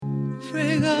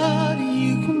Pray God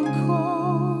you can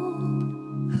call.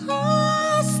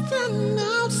 I stand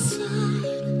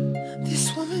outside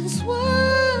this woman's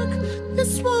work,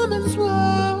 this woman's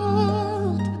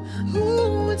world.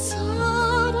 Ooh, it's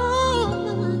hard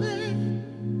on me.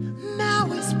 Now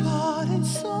it's part,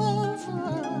 it's over.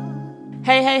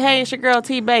 Hey, it's your girl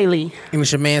T. Bailey. And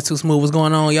it's your man Too Smooth. What's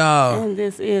going on, y'all? And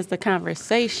this is The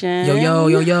Conversation.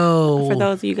 Yo. For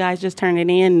those of you guys just turning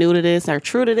in, new to this or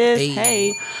true to this,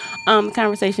 Hey. The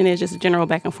conversation is just a general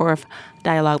back and forth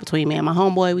dialogue between me and my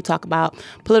homeboy. We talk about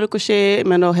political shit,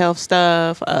 mental health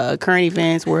stuff, current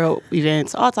events, world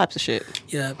events, all types of shit.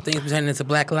 Yeah, things pertaining to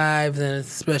Black lives and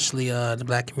especially the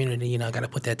Black community. You know, I got to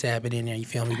put that tab in there. You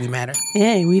feel me? We matter.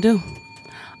 Yeah, we do.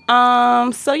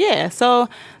 So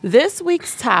this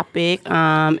week's topic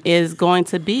is going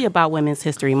to be about Women's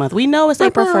History Month. We know it's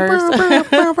April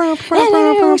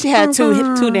 1st. She had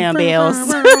two damn bells.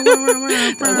 Don't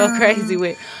go crazy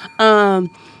with.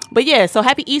 But yeah, so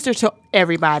happy Easter to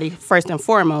everybody, first and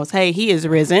foremost. Hey, he is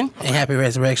risen. And happy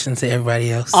resurrection to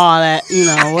everybody else. All that, you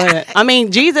know, what? I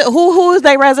mean, Jesus, who is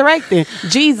they resurrecting?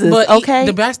 Jesus, But okay?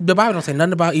 The Bible don't say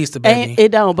nothing about Easter, baby.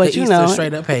 It don't, but the you Easter know,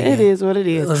 straight up pagan. it is what it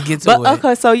is. Let's get to it.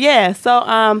 Okay, so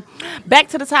back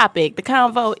to the topic. The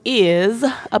convo is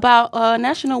about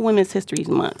National Women's History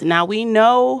Month. Now we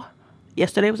know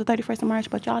yesterday was the 31st of March,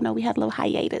 but y'all know we had a little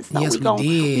hiatus, so Yes, we did. did.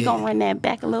 We gonna run that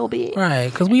back a little bit.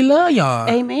 Right, because we love y'all.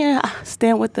 Amen.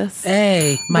 Stand with us.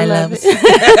 Hey, my Beloved. loves.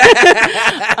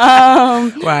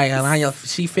 Right, Alanya,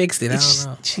 she fixed it. I don't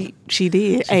know. She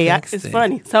did. She It's fixed it.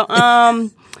 funny. So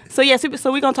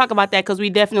so we're gonna talk about that because we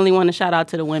definitely want to shout out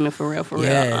to the women for real.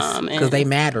 Yes, And because they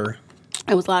matter.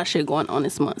 There was a lot of shit going on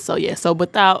this month. So yeah. So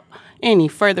without any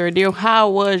further ado, how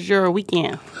was your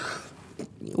weekend?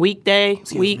 Weekday,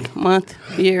 week, month,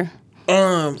 year.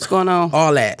 What's going on?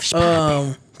 All that.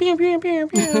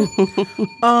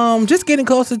 Just getting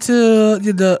closer to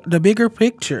the bigger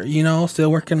picture, you know,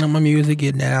 still working on my music,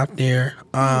 getting that out there.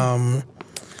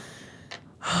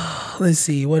 Let's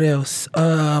see, what else?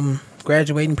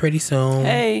 Graduating pretty soon.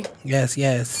 Hey. Yes.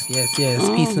 Peace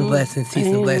and blessings,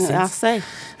 I'll blessings. say.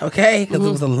 Okay, because it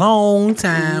was a long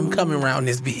time coming around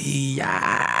this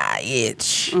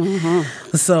itch.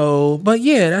 So, but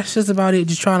yeah, that's just about it.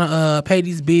 Just trying to pay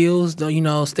these bills, you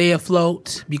know, stay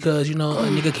afloat because, you know, a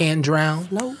nigga can't drown.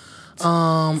 Float.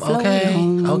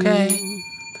 Okay.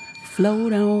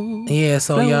 Float on. Yeah,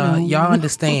 so Float on. y'all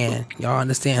understand. Y'all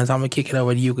understand. So I'm gonna kick it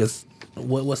over to you because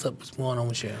what's up? What's going on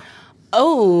with you?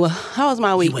 Oh, how was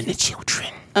my week? You and the children.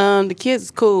 The kids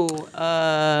is cool.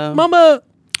 Mama.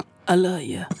 I love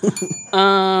you.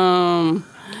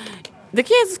 The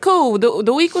kids is cool.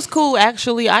 The week was cool.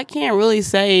 Actually, I can't really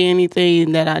say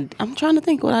anything that I'm trying to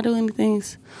think. Would I do anything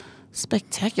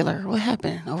spectacular? What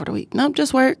happened over the week? Nope,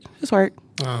 just work.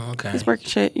 Oh, okay. Just work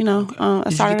shit. You know.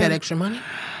 Did you get that extra money?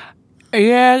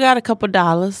 Yeah, I got a couple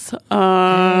dollars.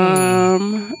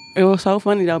 It was so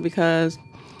funny though because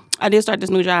I did start this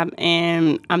new job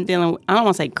and I'm dealing with, I don't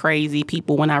want to say crazy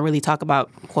people when I really talk about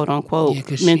quote unquote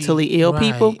mentally ill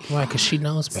people. Right, because she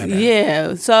knows better.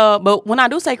 Yeah. So, but when I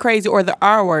do say crazy or the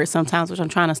R word sometimes, which I'm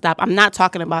trying to stop, I'm not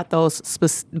talking about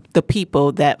the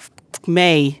people that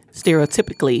may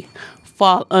stereotypically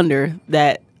fall under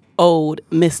that old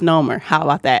misnomer. How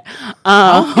about that?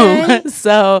 Okay.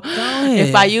 So ahead.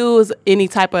 if I use any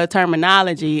type of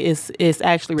terminology, it's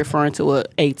actually referring to a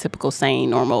atypical,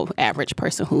 sane, normal, average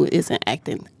person who isn't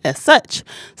acting as such.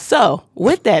 So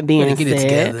with that being Better get it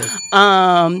said, together.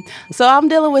 so I'm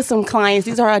dealing with some clients.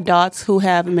 These are adults who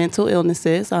have mental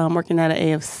illnesses. I'm working at an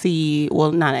AFC.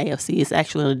 Well, not an AFC. It's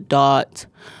actually an adult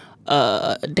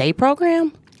day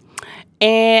program.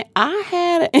 And I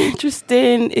had an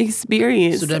interesting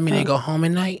experience. So that mean they go home at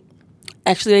night?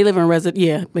 Actually, they live in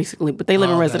basically, but they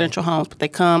live in Okay. residential homes. But they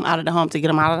come out of the home to get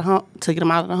them out of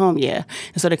the home. Yeah,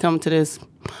 and so they come to this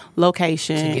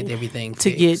location To get everything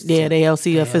to get fixed. there. They'll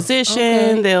see a physician.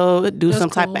 Okay. They'll do That's some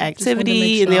type cool. of Just wanted to make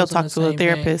activity, sure and I they'll was on talk the to a same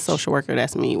therapist, page. social worker.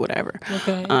 That's me, whatever.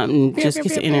 Okay. Just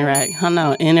get to interact.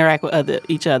 Interact with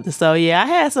each other. So yeah, I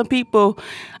had some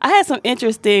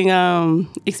interesting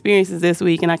experiences this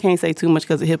week, and I can't say too much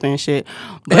because of HIPAA and shit.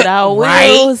 But I will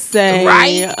Right. say,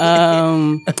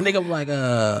 Nigga like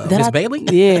Miss Bailey?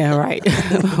 Yeah, right.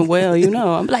 Well, you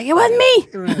know, I'm like, it wasn't me.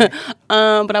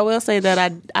 But I will say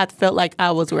that I felt like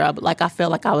I was where I felt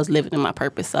like I was living in my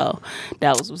purpose. So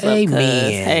that was what's up. 'Cause,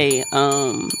 Amen. hey,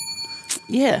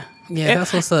 yeah. Yeah,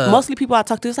 that's what's up. Mostly people I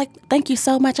talk to, it's like, thank you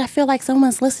so much. I feel like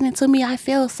someone's listening to me. I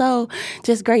feel so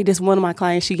just great. This one of my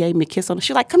clients, she gave me a kiss on the,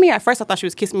 she like, come here. At first I thought she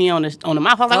was kissing me on the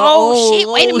mouth. I was like, oh shit,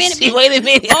 wait a minute. Shit, wait a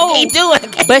minute. Oh. I can't do it. I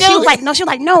can't But do she was it.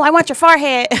 like, no, I want your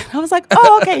forehead. I was like,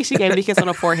 oh, okay. She gave me a kiss on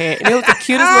her forehead. And it was the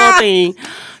cutest little thing.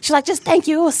 She's like, just thank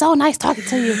you. It was so nice talking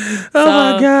to you. Oh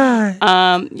my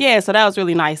God. Yeah, so that was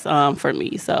really nice for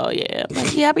me. So yeah.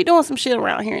 But yeah, I be doing some shit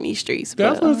around here in these streets.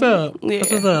 That's but, what's up. Yeah.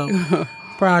 That's what's up.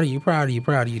 Proud of you,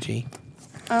 G.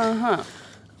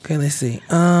 Okay, let's see.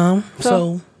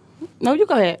 So No, you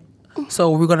go ahead.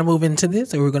 we're gonna move into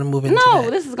this, or we're gonna move into No,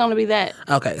 that? this is gonna be that.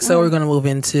 Okay, so we're gonna move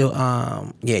into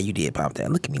yeah, you did pop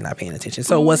that. Look at me not paying attention.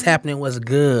 So what's happening was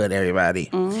good, everybody.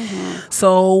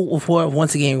 So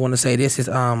once again, we want to say this is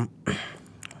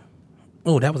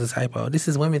oh, that was a typo. This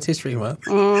is Women's History Month.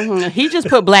 He just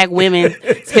put black women's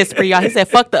history, y'all. He said,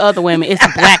 fuck the other women. It's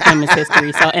black women's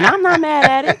history. So, and I'm not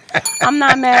mad at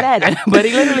it. But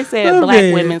he literally said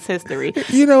black women's history.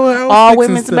 You know what? All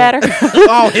women's better.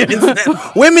 All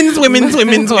women's.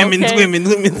 Women's. I've been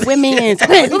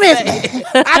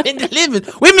delivered.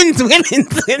 Women's.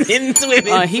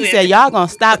 He said, y'all gonna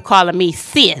stop calling me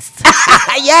sis.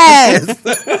 Yes.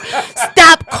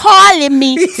 Stop calling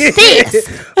me sis.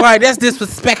 Right, that's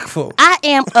disrespectful. I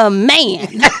am a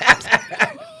man.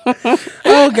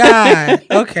 Oh God.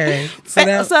 Okay.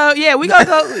 So yeah, we gonna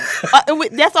go.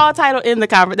 That's all titled in the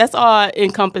that's all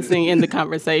encompassing in the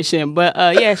conversation. But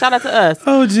yeah, shout out to us.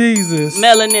 Oh Jesus.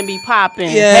 Melanin be popping.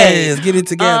 Yes, get it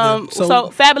together. So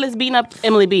Fabulous beating up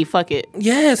Emily B. Fuck it.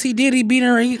 Yes, he did. He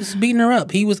was beating her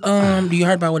up. He was do you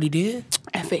heard about what he did?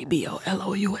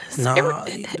 FABOLOUS. No,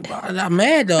 I'm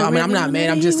mad though. I mean, I'm not mad.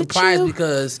 I'm just surprised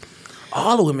because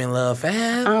all the women love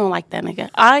Fab. I don't like that nigga.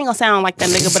 I ain't gonna sound like that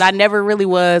nigga, but I never really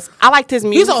was. I liked his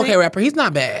music. He's an okay rapper. He's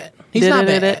not bad. He's not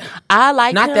bad. I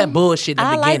liked him. Not that bullshit in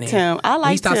the beginning. I liked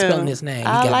him. He stopped spelling his name.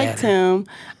 I liked him.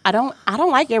 I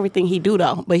don't like everything he do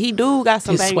though, but he do got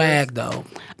some his bangers. swag though.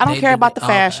 I don't care about the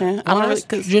fashion. Okay. I don't Well, really,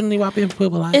 that's generally why people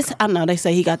like. I know they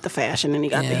say he got the fashion and he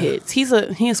got the hits. He's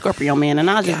a Scorpio man,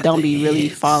 and I just don't be really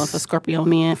falling for Scorpio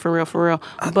men for real.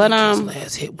 But his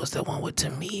last hit was the one with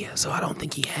Tamia, so I don't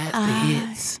think he has the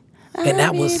hits. And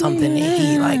that was something that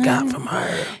he got from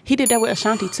her. He did that with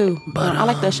Ashanti too, but I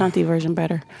like the Ashanti version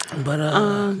better.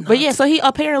 But yeah, so he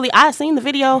apparently, I seen the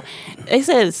video. It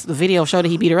says the video showed that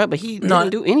he beat her up, but he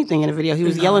didn't do anything in the video. He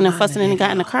was yelling and fussing and he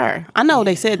got in the car. I know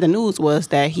they said the news was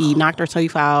that he knocked her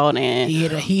teeth out and he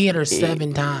hit her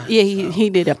 7 times. Yeah, he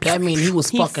did a. That mean he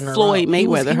was fucking her. Floyd up. Mayweather he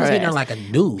was her hitting her ass. like a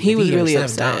dude. He was hit her really 7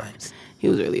 upset. times. He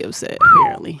was really upset,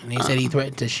 apparently. And he said he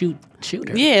threatened to shoot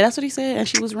her. Yeah, that's what he said. And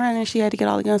she was running. She had to get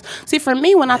all the guns. See, for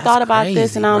me, when I thought about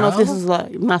this, and I don't know if this is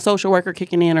like my social worker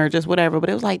kicking in or just whatever, but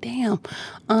it was like, damn.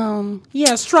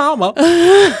 Yes, trauma.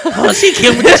 Oh, she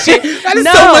killed me with that shit. That is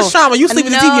so much trauma. You sleep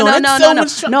with the TV on. That's so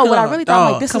much trauma. No, what I really thought,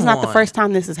 I'm like, this is not the first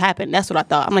time this has happened. That's what I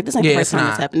thought. I'm like, this ain't the first time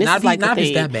this happened. This is like the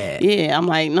thing. That bad. Yeah, I'm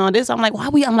like, no, this. I'm like, why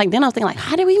we? I'm like, then I was thinking, like,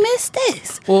 how did we miss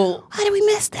this? Well, how did we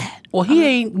miss that? Well,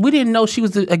 we didn't know she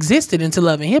was existed until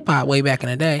Love and Hip Hop way back in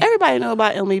the day. Everybody knew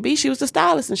about Emily B. She was the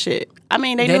stylist and shit. I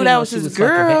mean, they knew that was his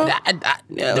girl.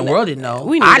 The world didn't know.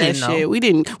 We knew that shit. We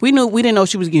didn't know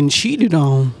she was getting cheated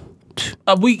on.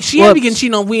 She had to be getting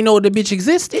cheated on. We didn't know the bitch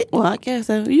existed. Well, I guess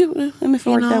let me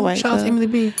work that way. Shout out to Emily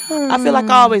B. I feel like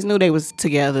I always knew they was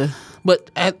together.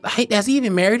 But has he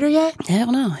even married her yet?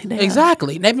 Hell no.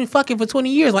 Exactly. They've been fucking for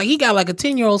 20 years. Like, he got like a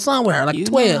 10-year-old son with her, like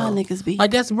 12. Know how niggas be. Like,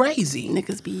 that's crazy.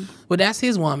 Niggas be. But that's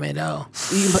his woman, though.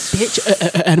 But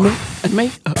bitch, anime.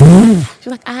 She's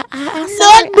like,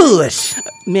 Nutbush.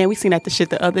 Man, we seen that the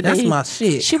shit the other day. That's my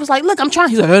shit. She was like, look, I'm trying.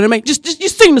 He's like, anime.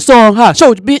 Just sing the song. Huh?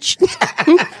 Show it, bitch.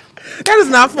 That is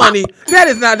not funny. That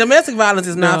is not. Domestic violence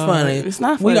is not funny. It's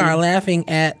not funny. We are laughing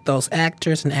at those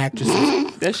actors and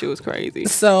actresses. That shit was crazy.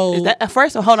 So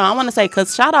first, hold on. I want to say,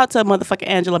 because shout out to motherfucking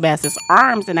Angela Bassett's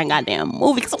arms in that goddamn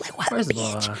movie. Because I'm like, what? First of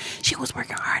bitch? all, she was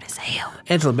working hard as hell.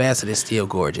 Angela Bassett is still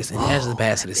gorgeous, and Angela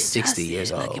Bassett is 60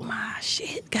 years old. Look at my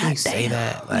shit. Can you say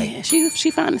that? Like, yeah, she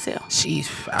fine as hell. She's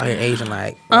out here aging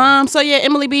like. So yeah,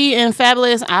 Emily B and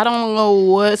Fabulous. I don't know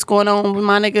what's going on with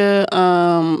my nigga.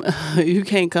 You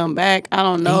can't come back. I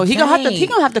don't know. He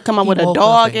gonna have to come up with a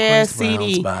dog ass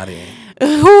CD.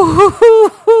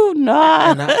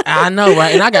 Nah. I know,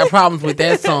 right? And I got problems with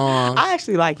that song. I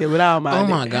actually like it, but I don't mind. Oh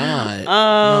my god.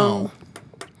 No.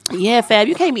 Yeah, Fab,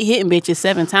 you can't be hitting bitches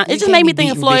 7 times. It just made me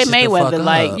think of Floyd Mayweather.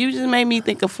 Like, you just made me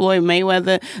think of Floyd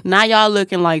Mayweather. Now y'all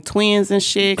looking like twins and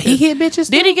shit. He hit bitches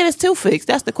too? Did he get his tooth fixed?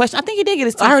 That's the question. I think he did get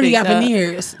his tooth fixed. I heard he got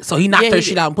veneers. So he knocked her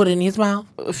shit out and put it in his mouth?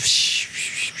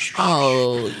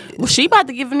 Oh. Well, she about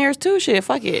to get veneers too. Shit,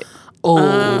 fuck it.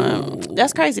 Oh.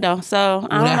 That's crazy though. So,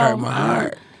 I don't know. That hurt my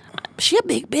heart. she a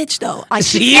big bitch though. Like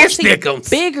She she's is thickums.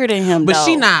 bigger than him, But though.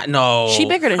 she not. No, She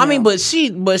bigger than I mean,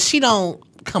 him. but she don't.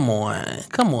 Come on.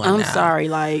 I'm now. sorry,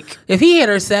 like, If he hit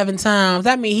her 7 times,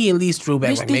 that mean he at least drew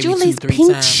back bitch, like did maybe you at 2, least 3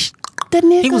 pinch times. the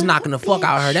nigga? He was knocking the fuck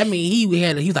out of her. That mean he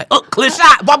was like, oh, clear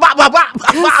shot. Bop, bop, bop, bop,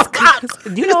 bop, bop.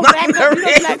 You don't back up. You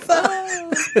don't back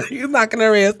up. He was knocking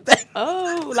her ass.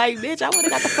 Oh, like, bitch, I would have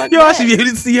got the fuck Yo, I back. should be able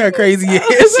to see her crazy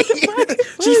ass.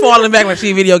 She's falling back like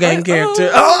she a video game character.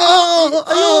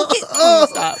 Stop.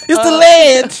 It's the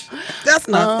ledge. That's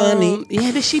not funny.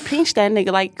 Yeah, did she pinch that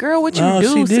nigga? Like, girl, what you No, do,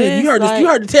 she did. sis? You heard Like, you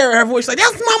heard the terror in her voice. Like,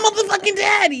 that's my motherfucking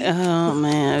daddy. Oh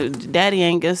man, daddy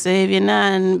ain't gonna save you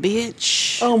nothing,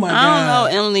 bitch. Oh, my I don't know,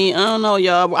 God. Emily. I don't know,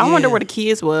 y'all. I wonder Yeah. where the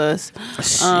kids was.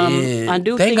 Shit. I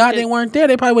do. Thank think God that, they weren't there.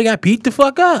 They probably would got beat the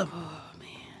fuck up.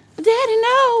 Daddy,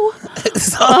 no.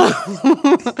 So,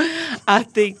 I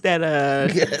think that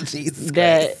Jesus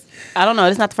that I don't know.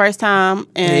 It's not the first time,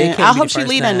 it and can't I be hope the she first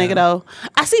leave that time. nigga though.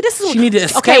 I see. This is She need to okay.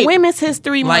 escape. Women's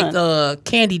History like Month.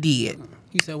 Candy did.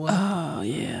 You said what? Oh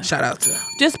yeah. Shout out to.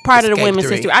 Just part of the Escape women's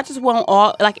 3. history. I just want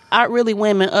all really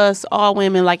women, us, all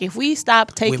women. Like if we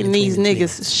stop taking Women, these women,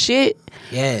 niggas shit.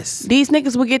 Yes. These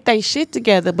niggas will get their shit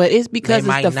together, but it's because They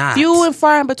it's the might not. few and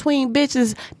far in between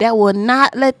bitches that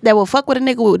will fuck with a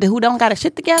nigga who don't got a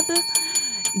shit together.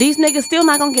 These niggas still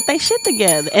not gonna get their shit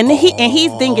together, and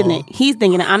he's thinking it. He's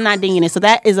thinking it. I'm not thinking it. So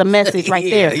that is a message right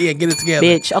Yeah, there. yeah, get it together.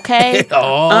 Bitch, okay? Here it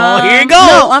goes.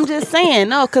 No, I'm just saying,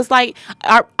 no, because like,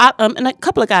 and a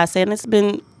couple of guys said, and it's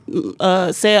been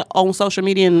said on social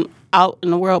media and out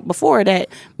in the world before that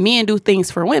men do things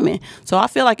for women. So I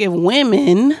feel like if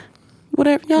women,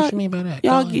 whatever y'all, What you mean by that?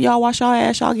 y'all wash y'all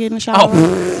ass, y'all get in the shower,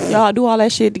 y'all do all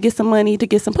that shit to get some money to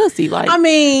get some pussy. Like, I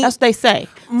mean, that's what they say.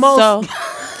 most-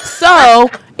 So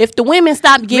if the women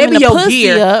stop giving maybe the your pussy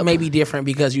gear up, may be different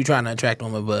because you're trying to attract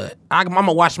women, but I'm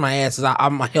gonna wash my ass as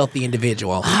I'm a healthy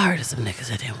individual. I heard of some niggas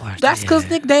that didn't wash. That's because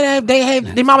their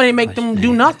mama didn't make them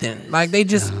do nothing. Like they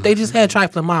just had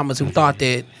trifling mamas who thought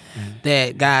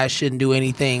that guys shouldn't do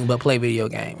anything but play video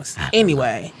games.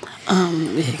 Anyway,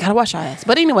 You gotta wash your ass.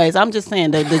 But anyways, I'm just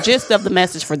saying the gist of the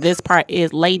message for this part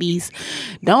is, ladies,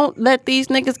 don't let these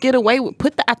niggas get away with.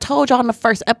 I told y'all in the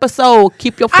first episode,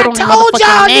 keep your foot on the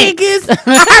motherfucking neck.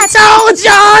 I told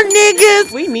y'all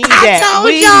niggas. We need I that. told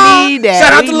We y'all. need that.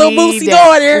 Shout out We to Lil need Boosie that.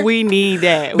 daughter. We need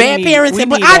that. Bad we parenting,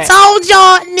 but need I that. told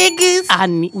y'all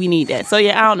niggas. We need that. So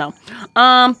yeah, I don't know.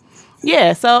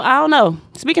 Yeah. So I don't know.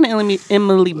 Speaking of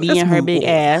Emily B and her move big on.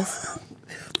 ass,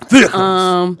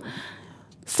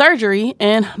 surgery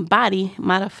and body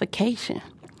modification.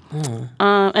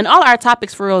 And all our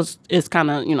topics for real is kind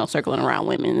of, circling around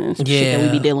women and shit that we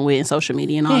be Yeah. dealing with in social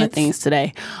media and all the It's- things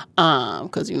today.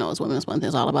 Because, it's Women's Month.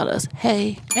 It's all about us.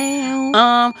 Hey.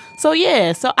 Ow. So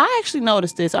yeah. So I actually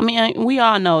noticed this. I mean, we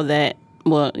all know that.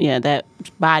 Well, yeah, that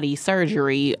body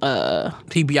surgery.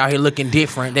 People be out here looking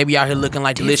different. They be out here looking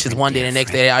like delicious one day, the next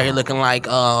day they out here looking like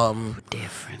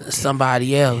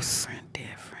somebody else.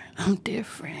 I'm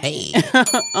different. Hey,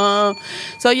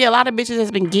 So yeah, a lot of bitches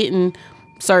has been getting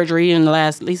surgery in the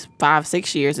last at least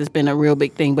 5-6 years. It's been a real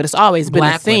big thing, but it's always been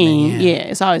Black a thing. women, yeah.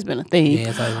 It's always been a thing. yeah,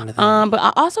 it's always been a thing. But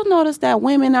I also noticed that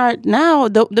women are now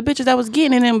the bitches that was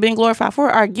getting it and being glorified for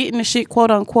it are getting the shit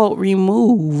quote unquote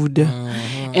removed.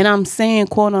 And I'm saying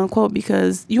quote unquote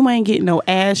because you ain't getting no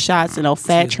ass shots and no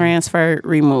fat transfer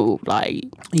removed. Like,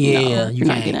 Yeah, you you're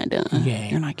not can't. getting that done. You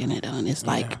can't. You're not getting it done. It's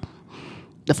like,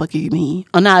 the fuck you mean?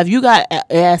 Oh, now if you got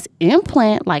a ass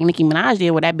implant like Nicki Minaj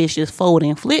did, where that bitch just fold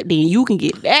and flip, then you can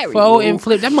get that removed. Fold and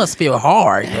flip. That must feel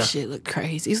hard. That shit look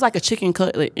crazy. It's like a chicken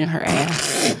cutlet in her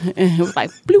ass, and it was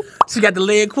like bloop. She got the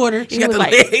leg quarter. She It got was the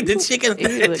like- leg, the chicken.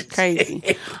 It look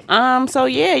crazy. So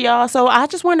yeah, y'all. So I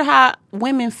just wonder how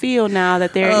women feel now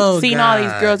that they're Oh, seeing all these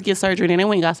God. girls get surgery, and they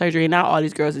went and got surgery, and now all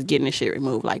these girls is getting this shit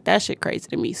removed. Like that shit crazy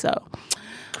to me. So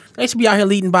They should be out here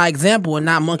leading by example and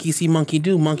not monkey see, monkey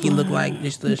do. Monkey look like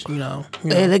just this,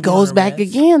 and it goes back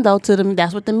again though to them.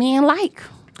 That's what the men like.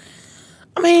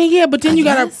 I mean, yeah, but then you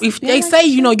gotta. guess. If Yeah, they like say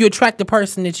you attract the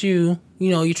person that you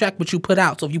attract what you put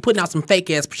out. So if you're putting out some fake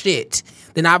ass shit,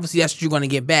 then obviously that's what you're gonna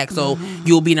get back. So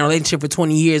you'll be in a relationship for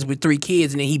 20 years with 3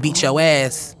 kids, and then he beats your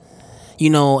ass,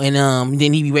 and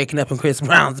then he be waking up in Chris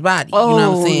Brown's body. You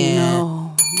know what I'm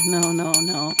saying?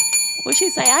 No. What she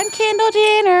say? I'm Kendall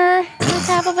Jenner. I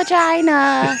have a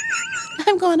vagina.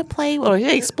 I'm going to play or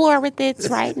explore with it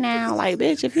right now. Like,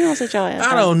 bitch, if you don't sit your ass I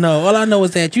down. don't know. All I know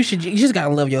is that you just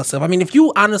gotta love yourself. I mean, if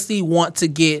you honestly want to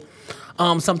get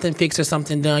something fixed or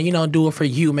something done. Do it for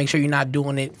you. Make sure you're not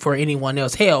doing it for anyone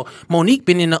else. Hell, Monique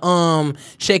been in the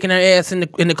shaking her ass in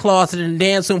the closet and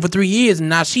dance room for 3 years, and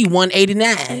now she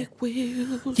 189.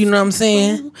 You know what I'm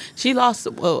saying? She lost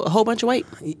a whole bunch of weight.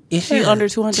 Yeah. She under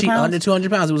 200 She pounds. under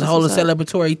 200 pounds. It was a whole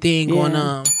celebratory thing on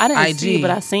I didn't IG. see it,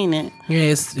 but I seen it.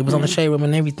 Yes, it was on the Shade Room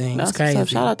and everything. It's That's crazy.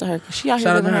 what's up. Shout out to her. 'Cause she out here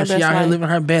Shout out living to her her. best She out here life. living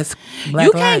her best black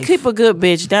You can't life. keep a good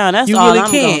bitch down. That's You all really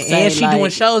I'm can't. gonna say. And she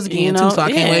doing shows again, too, so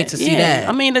I can't wait to see that.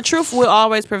 I mean, the truth will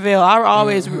always prevail.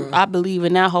 I believe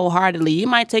in that wholeheartedly. It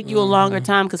might take you a longer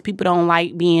time because people don't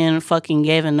like being fucking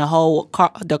given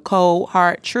the cold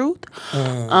hard truth.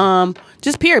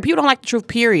 Just period. People don't like the truth.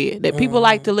 Period. That people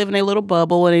like to live in a little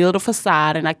bubble and a little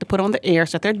facade and like to put on the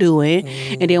airs that they're doing.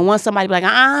 And then once somebody be like,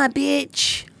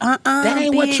 bitch, That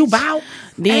ain't what you bout.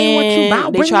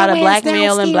 then they try to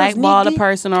blackmail and downstairs, blackball the nigga.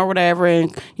 person or whatever,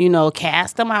 and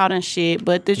cast them out and shit.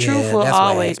 But the truth will that's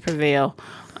always whack. prevail.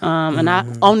 And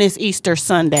on this Easter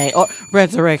Sunday or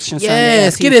Resurrection Sunday,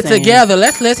 Yes, as get he's it saying. together.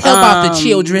 Let's help out the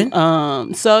children.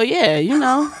 So yeah, you're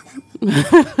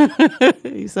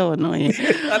so annoying.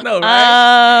 I know,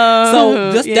 right?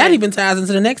 So Yeah. that even ties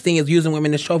into the next thing is using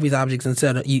women as trophies objects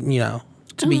instead of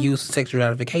to be used for sexual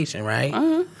gratification,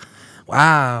 right?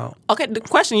 Wow. Okay, the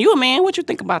question: you a man? What you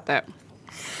think about that?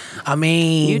 I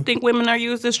mean, You think women are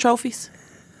used as trophies?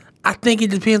 I think it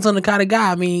depends on the kind of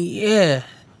guy. I mean,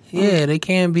 yeah, they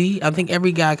can be. I think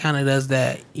every guy kind of does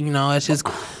that. It's just,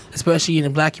 especially in the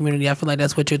black community, I feel like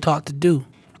that's what you're taught to do.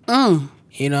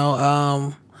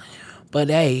 But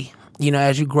hey,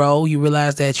 as you grow, you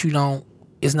realize that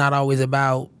it's not always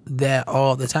about that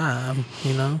all the time,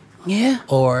 Yeah.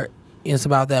 or it's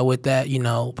about that with that,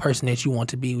 person that you want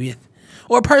to be with,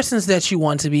 or persons that you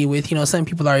want to be with. Some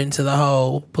people are into the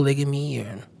whole polygamy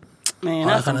or Man, all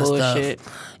that's that some kind of bullshit.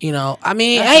 stuff. I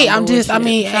mean, That's hey, some bullshit.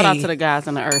 Shout out hey, to the guys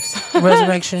in the earth.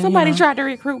 Resurrection. Somebody tried to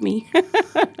recruit me.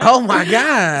 Oh my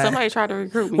God. Somebody tried to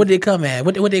recruit me. What did they come at?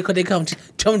 What could they come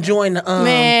join the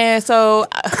Man, so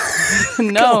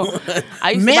no,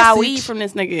 I used to buy Message. weed from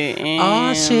this nigga. And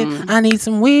Oh shit! I need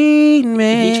some weed,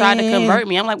 man. He tried to convert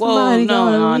me. I'm like, whoa, Somebody no,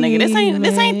 gonna nigga, this ain't, weed,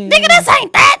 nigga, this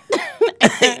ain't that.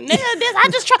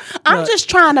 Nigga, I'm just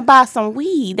trying to buy some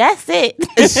weed. That's it.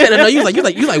 Shit, no, you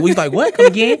was like, what? Come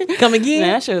again? Come again?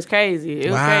 Man, that shit was crazy. It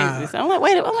was Wow. crazy. So I'm like,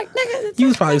 wait, I'm like, nigga. You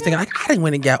was probably thinking like, I didn't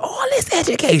went and got all this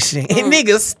education, and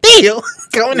niggas still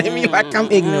coming at me like I'm I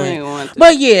ain't ignorant. want to.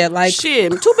 But yeah, like,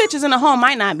 Shit, 2 bitches in the home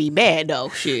might not be bad though.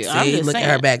 Shit, I'm see, just look saying.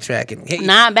 at her backtracking. Hey,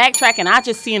 Not backtracking. I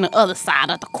just seeing the other side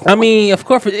of the coin. I mean, of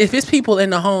course, if it's people in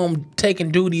the home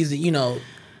taking duties,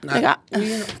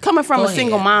 Nigga, coming from Go a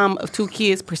single ahead. mom of 2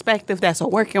 kids perspective, that's a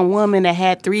working woman that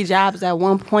had 3 jobs at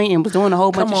one point and was doing a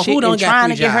whole bunch Come of on, shit who don't and got trying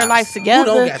 3 to get her jobs? life Who together,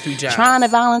 don't got 3 jobs? trying to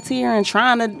volunteer and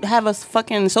trying to have a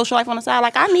fucking social life on the side.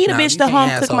 Like, I need a Nah, bitch you to can't home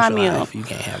have cook my social meal. life. You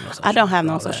can't have no social I don't have life,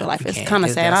 no all social that. life. You It's can't. kind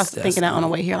of sad. I was That's- thinking that on the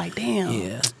way here, like, damn.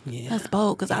 Yeah. That's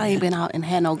bold because I ain't been out and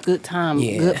had no good time,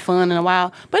 Yeah. good fun in a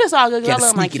while. But it's all good You because I gotta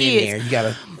love my sneak it in there. kids. You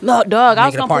gotta Look, dog, I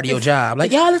was make it a gonna part put of your this- job.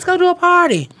 Like, yeah, let's go to a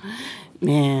party.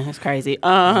 Man, it's crazy.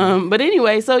 But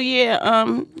anyway, so yeah.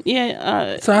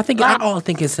 So I think I all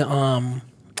think it's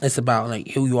about like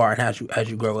who you are and as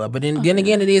you grow up. But then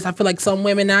again, it is. I feel like some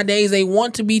women nowadays they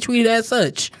want to be treated as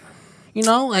such.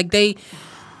 Like they.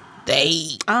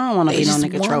 I don't want to They be no just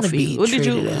nigga wanna trophy. be What did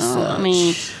you? treated as I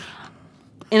mean, such.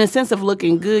 in a sense of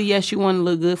looking good, yes, you want to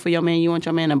look good for your man. You want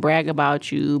your man to brag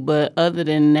about you. But other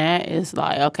than that, it's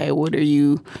like, okay, what are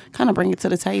you kind of bringing to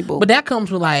the table? But that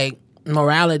comes with like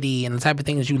morality and the type of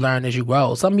things you learn as you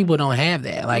grow. Some people don't have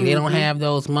that. Like they don't have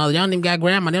those mothers. They don't even got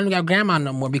grandma. They don't got grandma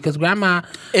no more because grandma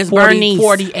It's 40, Bernice.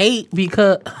 48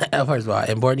 because first of all,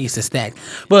 and Bernice is stacked.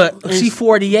 But she's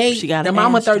 48. She got the an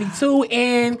mama ass job. 32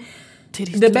 and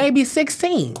Titties the too. baby's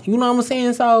 16. You know what I'm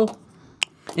saying? So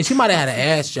and she might have had an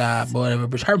ass job or whatever,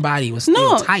 but her body was still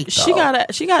No, tight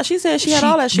though. she said she had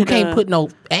all that shit. You can't done. put no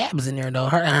abs in there though.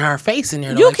 Her face in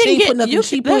there though. You Like, she can ain't get put nothing. you,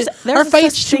 She there's, put there's her a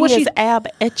face. such thing What she as ab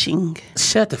etching.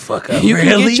 shut the fuck up. You really?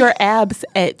 can get your abs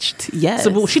etched. Yes. So,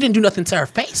 but she didn't do nothing to her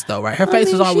face though, right? Her I face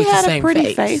mean, was always she the had same a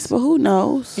pretty face, but who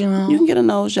knows? You know? You can get a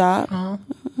nose job.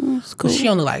 It's cool. But she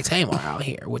only like Tamar out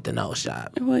here with the nose job.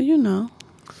 Well, you know.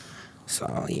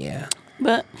 So yeah.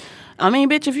 But I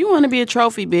mean, bitch, if you want to be a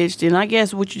trophy bitch, then I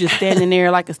guess what you just standing there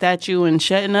like a statue and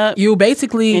shutting up. You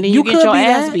basically And then you get could your be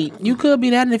ass that. beat. You could be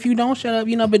that, and if you don't shut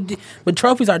up, but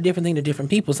trophies are different thing to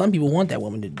different people. Some people want that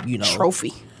woman to,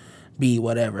 Trophy. be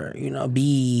whatever,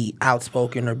 be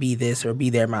outspoken or be this or be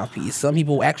their mouthpiece. Some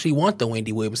people actually want the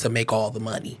Wendy Williams to make all the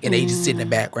money, and they just sit in the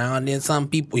background. And then some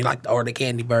people, or the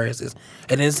Candy Burses,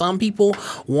 and then some people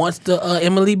want the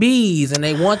Emily B's, and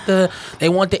they want the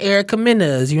Erica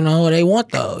Menas, they want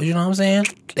those. You know what I'm saying?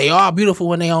 They are beautiful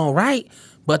when they own right,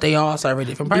 but they all serve a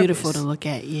different purpose. Beautiful to look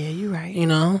at. Yeah, you're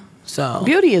right. So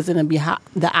beauty is in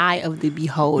the eye of the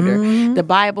beholder. Mm-hmm. The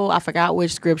Bible, I forgot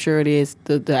which scripture it is,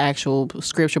 the actual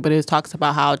scripture, but it talks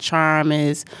about how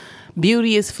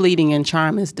beauty is fleeting and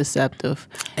charm is deceptive.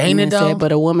 Ain't it though?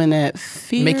 But a woman that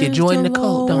fears make your joy in the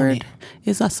cold, don't it?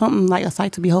 It's something like a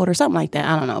sight to behold or something like that.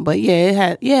 I don't know, but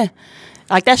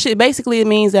like that shit. Basically, it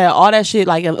means that all that shit,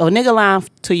 like a nigga lying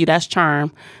to you, that's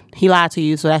charm. He lied to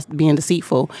you, so that's being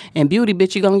deceitful. And beauty,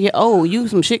 bitch, you gonna get old.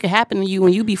 Some shit can happen to you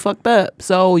when you be fucked up.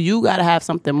 So you gotta have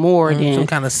something more than some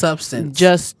kind of substance.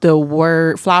 Just the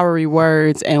flowery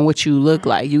words and what you look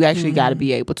like. You actually gotta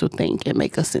be able to think and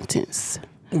make a sentence.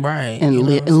 Right. And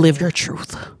live your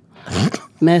truth.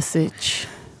 Message.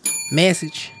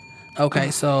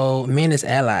 Okay, so men as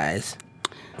allies.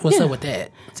 What's up with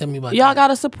that? Tell me about y'all that.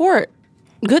 gotta support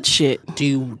good shit. Do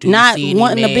you not see any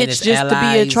wanting a men bitch as just allies?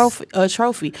 to be a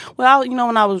trophy. Well,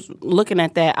 when I was looking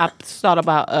at that, I thought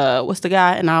about what's the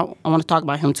guy, and I want to talk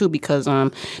about him too because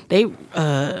they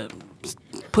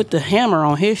put the hammer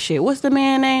on his shit. What's the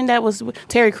man name that was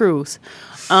Terry Crews?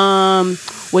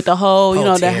 With the whole,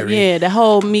 the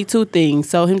whole Me Too thing.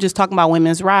 So him just talking about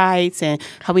women's rights and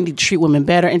how we need to treat women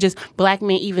better, and just black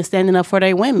men even standing up for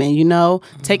their women.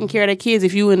 Taking care of their kids.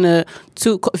 If you in a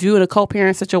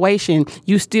co-parent situation,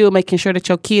 you still making sure that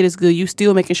your kid is good. You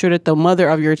still making sure that the mother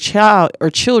of your child or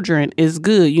children is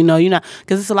good. You're not,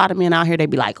 because there's a lot of men out here. They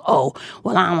be like, oh,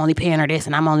 well, I'm only paying her this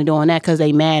and I'm only doing that because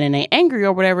they mad and they angry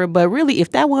or whatever. But really,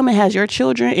 if that woman has your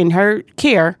children in her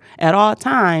care at all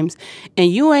times,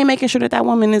 and you ain't making sure that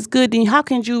woman is good, then how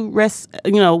can you rest,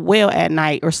 well at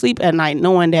night or sleep at night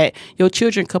knowing that your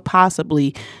children could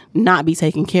possibly not be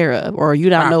taken care of, or you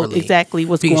don't know exactly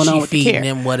what's going on with the care. Feeding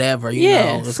them whatever,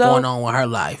 what's going on with her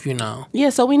life, Yeah,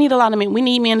 so we need a lot of men. We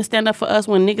need men to stand up for us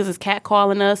when niggas is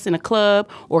catcalling us in a club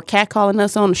or catcalling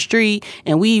us on the street,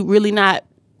 and we really not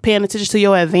paying attention to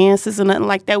your advances and nothing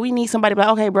like that. We need somebody like,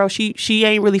 okay, bro, she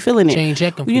ain't really feeling it. She ain't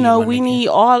checking for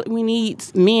we need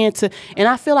men to, and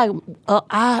I feel like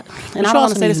I don't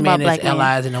want to say this about black men.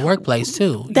 Allies in the workplace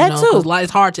too. That too. Because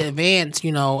it's hard to advance.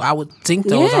 I would think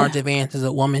it's hard to advance as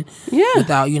a woman.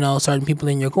 Without certain people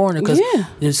in your corner. Because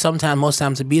most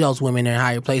times to be those women in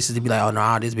higher places to be like, oh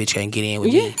no, this bitch can't get in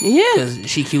with me. Because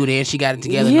she cute and she got it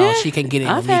together. No, she can't get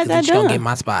in with me because she gonna get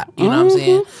my spot. You know what I'm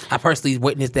saying? I personally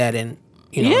witnessed that in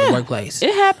the workplace.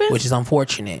 It happens. Which is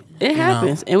unfortunate. It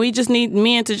happens. And we just need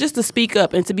men to speak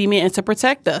up and to be men and to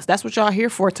protect us. That's what y'all here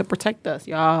for, to protect us.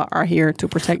 Y'all are here to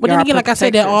protect us. But then again, like I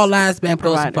said, that all lies back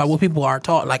to what people are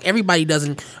taught. Like, everybody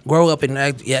doesn't grow up and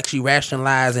actually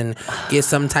rationalize and get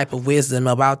some type of wisdom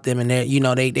about them. And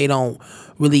they don't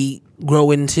really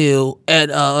grow into an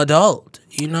adult,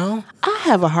 I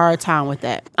have a hard time with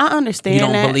that. I understand that.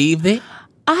 You don't believe it?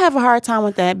 I have a hard time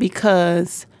with that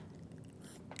because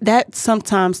that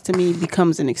sometimes to me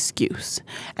becomes an excuse.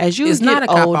 As you it's get not a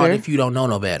cop older, out if you don't know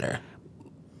no better.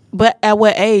 But at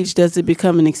what age does it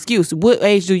become an excuse? What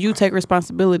age do you take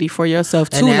responsibility for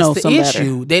yourself to know some better?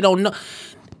 Issue. They don't know.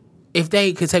 If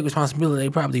they could take responsibility,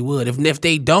 they probably would. If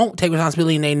they don't take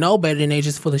responsibility and they know better, then they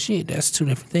just full of shit. That's two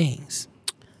different things.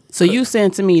 So you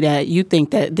saying to me that you think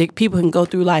that people can go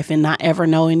through life and not ever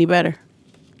know any better?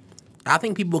 I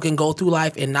think people can go through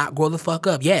life and not grow the fuck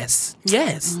up. Yes.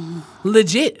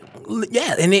 Legit.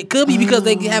 Yeah, and it could be because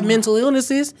they have mental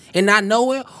illnesses and not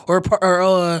know it, or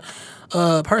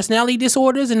personality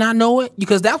disorders and not know it,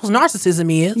 because that's what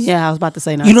narcissism is. Yeah, I was about to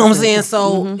say narcissism. You know what I'm saying?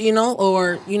 So,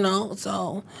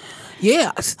 so,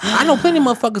 yeah. I know plenty of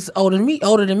motherfuckers older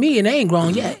than me, and they ain't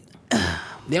grown yet.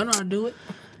 They don't know how to do it.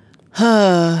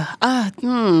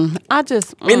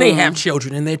 And they have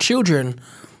children, and their children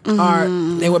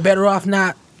they were better off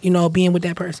not, being with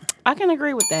that person. I can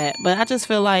agree with that, but I just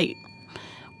feel like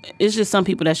it's just some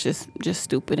people that's just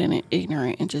stupid and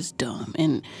ignorant and just dumb.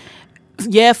 And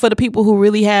yeah, for the people who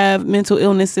really have mental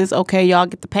illnesses, okay, y'all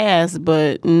get the pass,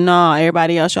 but no,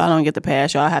 everybody else, y'all don't get the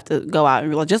pass. Y'all have to go out and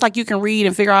realize, just like you can read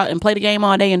and figure out and play the game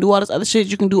all day and do all this other shit,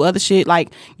 you can do other shit,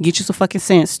 like get you some fucking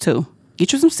sense too.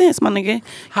 Get you some sense, my nigga.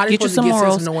 How get you some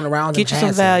morals. Get you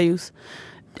some values.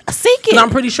 Seek it. And I'm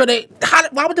pretty sure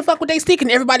why would the fuck would they seek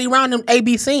and everybody around them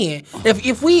ABCing?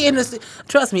 If we in this,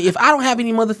 trust me, if I don't have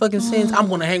any motherfucking sins, I'm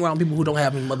gonna hang around people who don't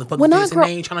have any motherfucking sins and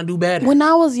they ain't trying to do better. When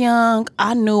I was young,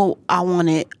 I knew I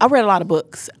read a lot of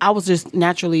books. I was just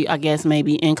naturally, I guess,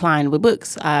 maybe inclined with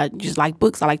books. I just like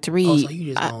books. I like to read. Oh, so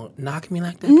you just gonna knock me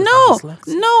like that? No,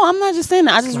 I'm not just saying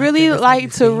that. I just really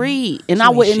like to read. And I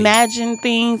would imagine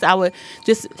things. I would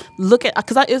just look at,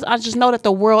 because I just know that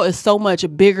the world is so much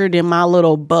bigger than my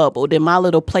little bubble, than my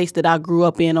little place that I grew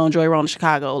up in on Joy Road in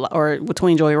Chicago, or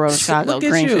between Joy Road and Chicago,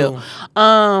 Greenfield.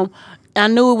 I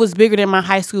knew it was bigger than my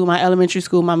high school, my elementary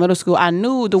school, my middle school. I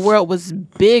knew the world was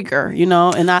bigger,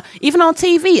 and even on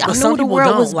TV, I knew the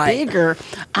world was bigger.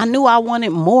 I knew I wanted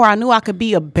more. I knew I could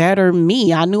be a better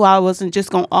me. I knew I wasn't just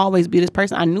going to always be this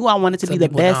person. I knew I wanted to be the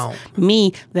best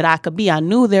me that I could be. I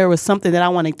knew there was something that I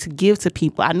wanted to give to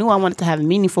people. I knew I wanted to have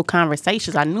meaningful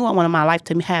conversations. I knew I wanted my life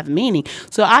to have meaning.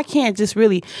 So I can't just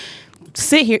really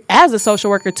sit here as a social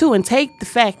worker too and take the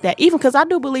fact that, even because I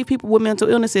do believe people with mental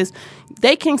illnesses,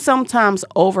 they can sometimes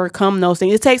overcome those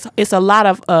things. It's a lot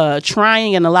of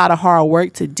trying and a lot of hard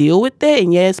work to deal with it.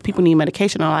 And yes, people need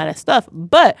medication and all that stuff.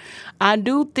 But I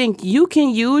do think you can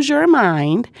use your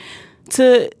mind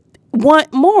to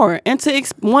want more and to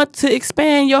want to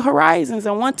expand your horizons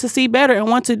and want to see better and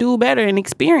want to do better and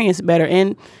experience better.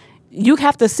 And you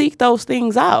have to seek those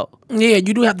things out. Yeah,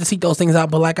 you do have to seek those things out.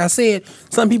 But like I said,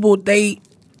 some people they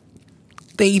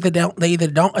either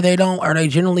don't, or they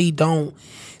generally don't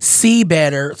see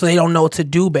better, so they don't know what to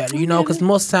do better. Because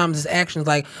most times it's actions.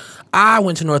 Like, I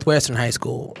went to Northwestern High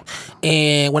School,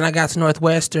 and when I got to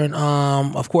Northwestern,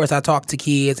 of course I talked to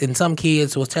kids, and some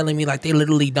kids was telling me like they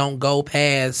literally don't go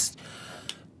past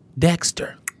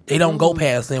Dexter. They don't go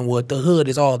past Linwood. The hood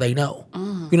is all they know.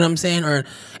 You know what I'm saying?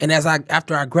 And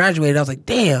after I graduated, I was like,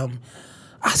 damn,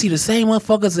 I see the same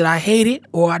motherfuckers that I hated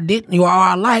or I didn't or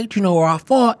I liked, or I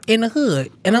fought in the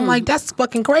hood. And I'm like, that's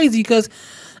fucking crazy, because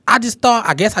I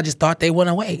guess I just thought they went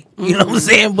away. You know what I'm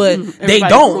saying? But they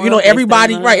don't.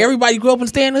 Everybody grew up and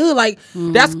stay in the hood. Like,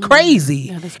 that's crazy.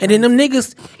 Yeah, that's crazy. And then them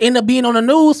niggas end up being on the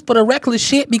news for the reckless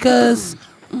shit because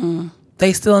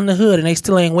they still in the hood and they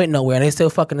still ain't went nowhere. And they still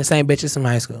fucking the same bitches from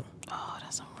high school. Oh,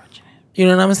 that's unfortunate. You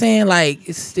know what I'm saying? Like,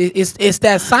 it's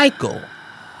that cycle.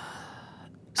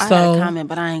 I had a comment,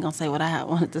 but I ain't gonna say what I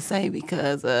wanted to say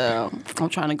because I'm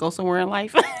trying to go somewhere in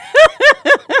life.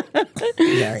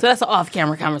 Yeah. So that's an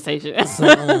off-camera conversation. So,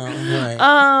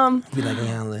 right. Be like,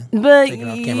 but taking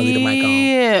off camera, leave the mic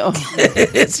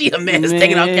on. She a mess.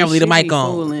 Taking off camera, leave the mic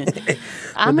on.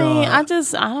 I mean, I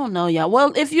don't know, y'all.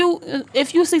 Well, if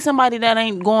you see somebody that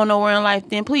ain't going nowhere in life,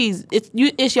 then please,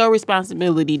 it's your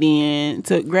responsibility then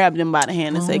to grab them by the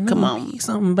hand and say, "Come on,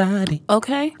 somebody,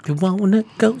 okay, you wanna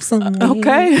go somewhere,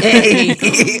 okay,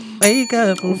 hey, wake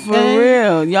up for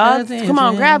real, y'all. Come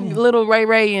on, grab little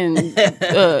Ray and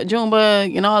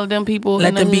Junebug and all of them people.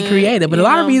 Let them be creative. But a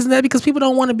lot of reasons that because people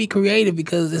don't want to be creative,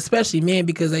 because especially men,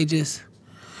 because they just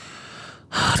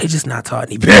not taught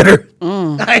any better.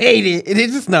 I hate it. They're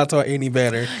just not taught any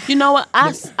better. You know what?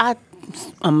 I'm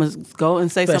gonna go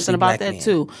and say something about that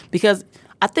too, because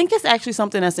I think it's actually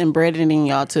something that's embedded in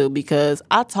y'all too. Because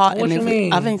I taught, what you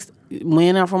mean? I think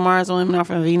men are from Mars, women are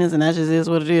from Venus, and that just is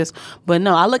what it is. But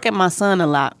no, I look at my son a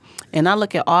lot, and I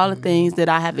look at all the things that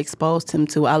I have exposed him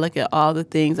to. I look at all the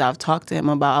things I've talked to him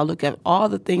about. I look at all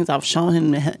the things I've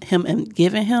shown him and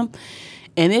given him.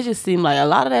 And it just seemed like a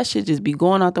lot of that shit just be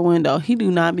going out the window. He do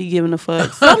not be giving a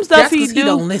fuck. Some stuff he do. He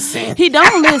don't listen. He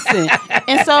don't listen.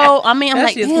 And so, I mean, I'm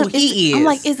like, damn, I'm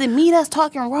like, is it me that's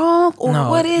talking wrong? Or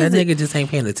what is that it? nigga just ain't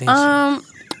paying attention. And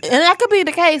that could be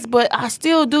the case, but I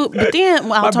still do. But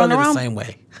then I'll turn around. The same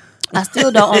way. I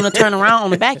still don't want to turn around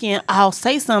on the back end. I'll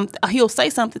say something. He'll say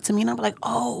something to me, and I'm like,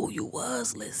 "Oh, you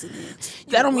was listening.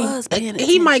 That don't mean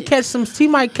he might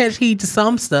catch heed to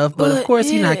some stuff, but of course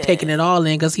he's not taking it all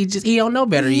in because he don't know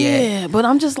better yet. Yeah, but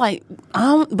I'm just like,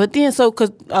 but then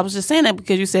because I was just saying that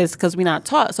because you said it's because we're not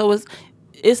taught. So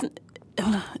it's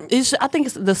I think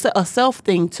it's a self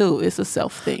thing too. It's a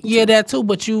self thing. Yeah, that too.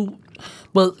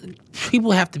 But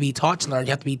people have to be taught to learn. You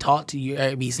have to be taught to your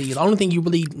ABC. The only thing you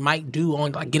really might do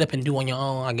on get up and do on your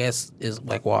own, I guess, is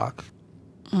like walk.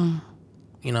 You know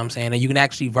what I'm saying? And you can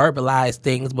actually verbalize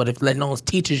things, but if no one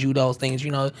teaches you those things,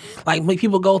 like when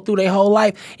people go through their whole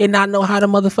life and not know how to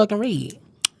motherfucking read.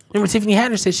 Remember Tiffany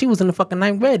Haddish said she was in the fucking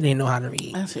 9th grade and didn't know how to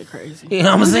read. That shit crazy. You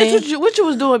know what I'm saying? What you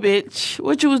was doing, bitch?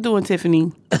 What you was doing,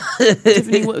 Tiffany?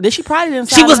 Tiffany, did she probably didn't?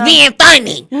 She was being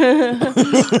funny.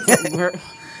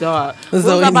 Dog. What was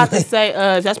I about to say?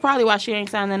 That's probably why she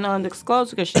ain't signing that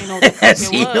non-disclosure, because she didn't know what the fuck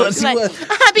it was. She's like,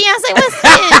 Beyonce, what's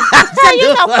this? So you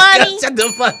so funny. Shut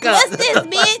the fuck up. What's this,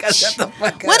 bitch? Shut the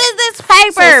fuck up. What is this paper?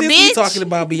 paper, So since we bitch. talking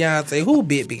about Beyonce, who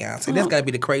bit Beyonce? That's gotta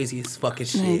be the craziest fucking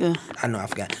shit. Nigga. I know, I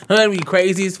forgot. That'd be the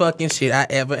craziest fucking shit I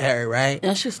ever heard, right?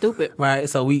 That shit's stupid. Right,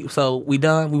 so we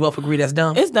done. We both agree that's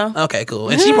dumb. It's dumb. Okay, cool.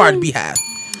 And she part of the Beehive.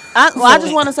 I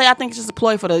just want to say I think it's just a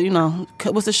ploy for the,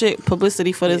 what's the shit,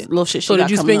 publicity for this little shit. So did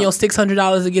you spend your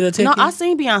 $600 to get a ticket? No, I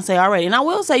seen Beyonce already, and I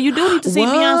will say you do need to see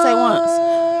Beyonce once.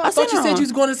 I thought seen you her said you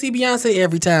was going to see Beyonce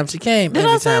every time she came. Did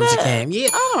every I say time that? she came. Yeah, I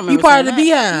don't remember. You part of the saying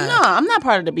Beehive. that. No, I'm not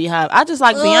part of the Beehive. I just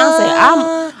like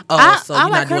Beyonce. So you're I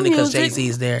like not doing it because music. Jay-Z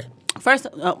is there. First,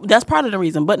 that's part of the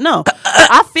reason. But no,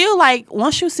 I feel like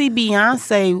once you see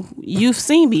Beyonce, you've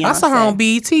seen Beyonce. I saw her on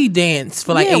BET dance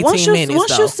for like 18 once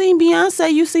minutes. you seen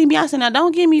Beyonce, you seen Beyonce. Now,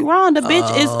 don't get me wrong. The bitch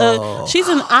is she's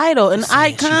an idol, an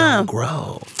icon. She don't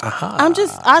grow. Uh-huh.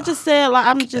 I just said like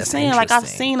I'm just That's saying like I've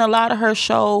interesting. seen a lot of her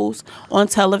shows on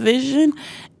television.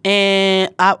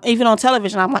 And even on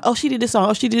television, I'm like, oh, she did this song.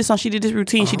 Oh, she did this song. She did this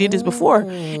routine. She did this before.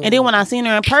 And then when I seen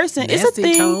her in person, it's a Nasty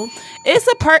thing. tone.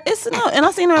 And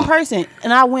I seen her in person,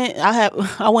 and I went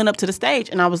up to the stage,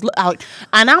 and I was,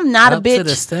 and I'm not a Up bitch. to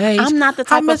the stage. I'm not the type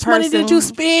How much of person. money did you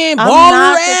spend? I'm Ball not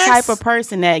your the ass? type of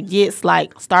person that gets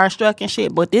like starstruck and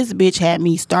shit. But this bitch had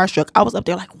me starstruck. I was up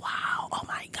there like, wow, oh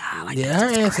my god, like Yeah,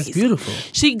 this her ass crazy. is beautiful.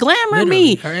 She glamored Literally,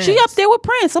 me. her She ass. up there with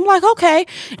Prince. I'm like, okay.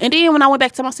 And then when I went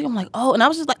back to my seat, I'm like, oh. And I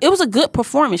was just like, it was a good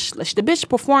performance. The bitch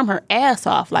performed her ass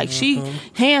off. Like she,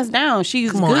 hands down,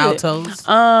 she's Come on, good.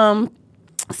 altos.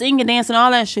 Singing, dancing,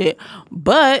 all that shit.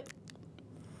 But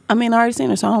I mean, I already seen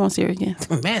her, so I don't want to see her again.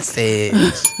 Message.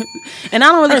 And I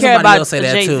don't really Heard care somebody about else say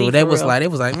that Jay-Z too. for They was real.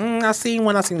 like, I seen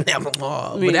one, I seen that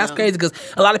one. But that's Yeah. crazy because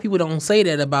a lot of people don't say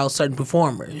that about certain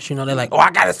performers. You know, they're like, oh,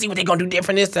 I gotta see what they gonna do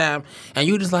different this time. And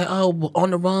you just like, oh, well, On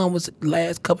the Run was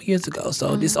last couple years ago,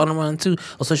 so this On the Run too.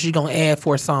 Oh, so she's gonna add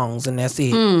 4 songs and that's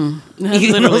it. That's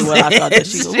You know literally what what I'm I thought that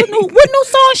saying? she was. What new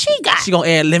song she got? She gonna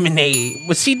add Lemonade,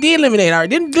 but she did Lemonade already.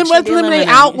 Didn't She did Lemonade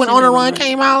out when She On the did Run Lemonade.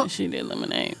 came out? She did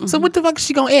Lemonade. So what the fuck is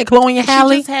she gonna add? Chloe and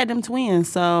Halle? She just had them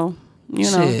twins, so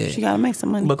Shit. she gotta make some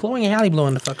money. But Chloe and Halle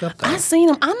blowing the fuck up though. I seen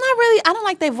them. I don't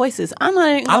like their voices. I'm not.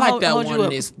 I like that hold you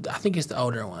one. up. I think it's the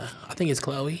older one. I think it's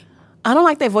Chloe. I don't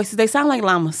like their voices. They sound like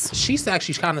llamas. She's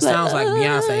actually kind of sounds like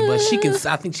Beyonce, but she can.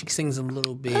 I think she sings a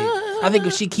little bit. I think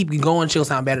if she keep going, she'll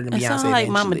sound better than They Beyonce. sound like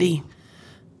Mama eventually. D.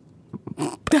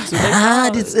 That's what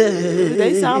they sound.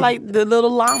 They sound like the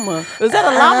little llama. Is that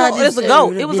a llama or it's a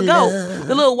goat? It was a goat.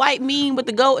 The little white meme with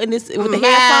the goat and this with the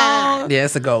headphones. Yeah,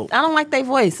 it's a goat. I don't like their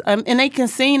voice, and they can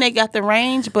sing. They got the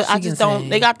range, but I She just can don't. sing.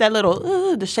 They got that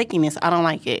little the shakiness. I don't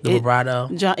like it. The vibrato.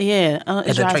 It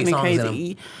the drives Trey me Songz in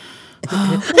crazy.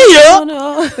 Yeah. Oh,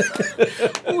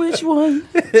 no. Which one?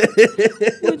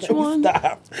 Which one?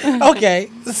 Stop. Okay,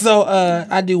 so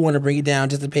I do want to bring it down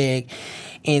just a peg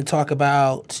and talk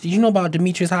about. Did you know about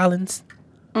Demetrius Hollins?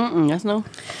 That's no.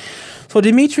 So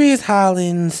Demetrius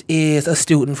Hollins is a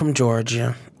student from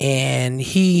Georgia, and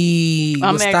he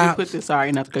I'm was mad you stopped. put this.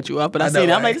 Sorry, not to cut you off, but I know, seen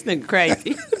it. I'm right? like, this nigga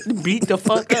crazy. Beat the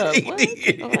fuck up.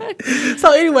 What?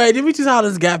 So anyway, Demetrius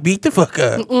Hollins got beat the fuck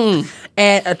up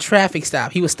at a traffic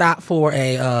stop. He was stopped for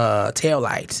a tail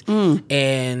light,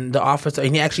 and the officer.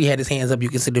 And he actually had his hands up. You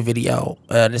can see the video.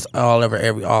 It's all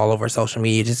over social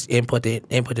media. Just input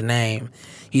the name.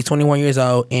 He's 21 years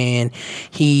old, and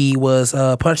he was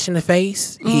punched in the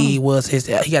face. He got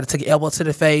to take an elbow to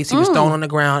the face. He was thrown on the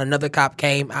ground. Another cop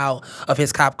came out of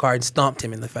his cop car and stomped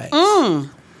him in the face.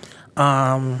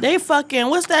 They fucking,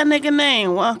 what's that nigga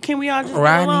name? Well, can we all just go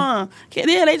Rodney. along?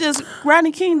 Yeah, they just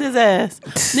Rodney Kinged his ass.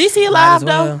 Is he Might alive as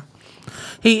well. though?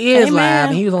 He is Hey, live. man.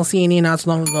 And he was on CNN not too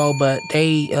long ago, but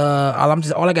they all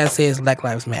I gotta say is Black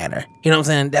Lives Matter. You know what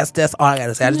I'm saying? That's all I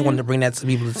gotta say. I just wanted to bring that to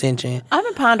people's attention. I've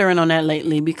been pondering on that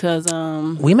lately because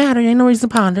We matter. Ain't no reason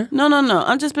to ponder. No.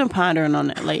 I've just been pondering on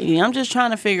that lately. I'm just trying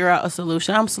to figure out a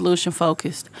solution. I'm solution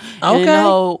focused. Okay.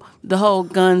 And the whole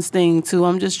guns thing too.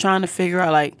 I'm just trying to figure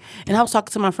out and I was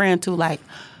talking to my friend too,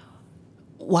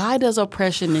 why does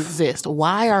oppression exist?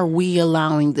 Why are we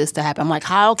allowing this to happen? I'm like,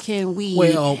 how can we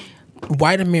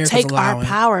White America's take allowing our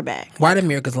power back? White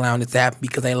America's allowing this to happen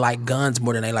because they like guns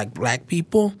more than they like black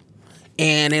people.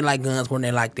 And they like guns more than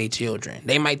they like their children.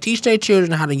 They might teach their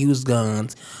children how to use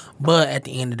guns, but at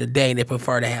the end of the day, they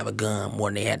prefer to have a gun more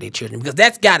than they have their children. Because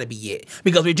that's got to be it.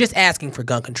 Because we're just asking for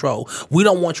gun control. We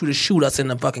don't want you to shoot us in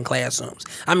the fucking classrooms.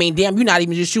 I mean, damn, you're not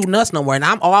even just shooting us no more. And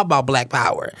I'm all about black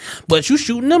power. But you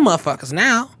shooting them motherfuckers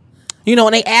now. You know,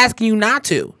 and they asking you not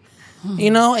to.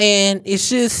 You know, and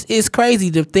it's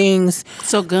crazy the things.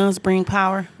 So guns bring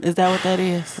power? Is that what that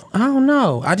is? I don't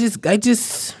know. They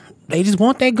just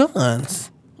want their guns.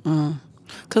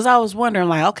 Because I was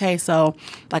wondering, okay, so,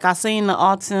 I seen the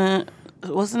Alton,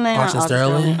 what's the name? Alton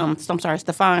Sterling? I'm sorry,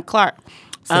 Stephon Clark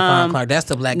Stephon Clark, that's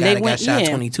the black guy that got shot yeah.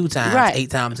 22 times, Right. 8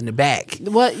 times in the back.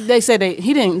 What they said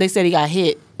he didn't. They said he got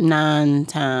hit 9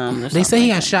 times. Or They something say he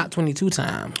like got that. shot 22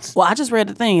 times. Well, I just read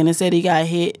the thing and it said he got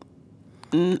hit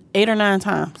 8 or 9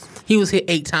 times. He was hit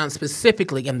 8 times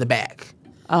specifically in the back,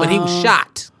 but he was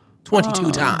shot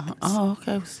 22 times. Oh,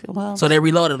 okay. Well, So they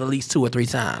reloaded at least 2 or 3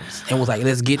 times and was like,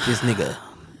 let's get this nigga.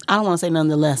 I don't want to say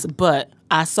nonetheless, but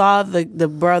I saw the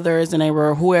brothers and they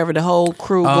were whoever the whole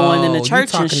crew going in the you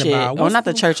church and talking shit. about- Or not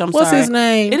the church. I'm what's sorry. his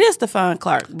name? It is Stephon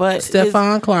Clark, but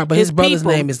Stephon Clark, but his brother's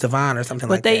people- name is Devon or something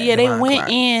like But that. they Devon went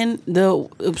Clark. in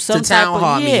some To type town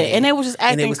hall of meeting. and they was just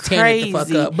acting and it was tearing it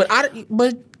crazy. the fuck up.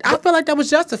 But I feel like that was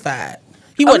justified.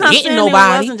 He I'm wasn't not hitting saying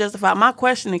nobody. It wasn't justified. My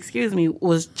question, excuse me,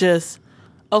 was just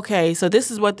okay. So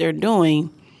this is what they're doing,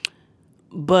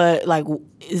 but like,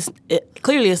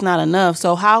 clearly it's not enough.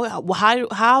 So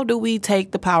how do we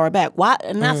take the power back? Why?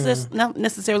 And that's just not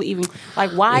necessarily even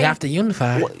like why We have to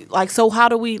unify. Like, so how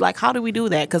do we do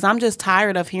that? Because I'm just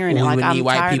tired of hearing it. We Like, would I'm need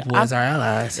white tired. people as our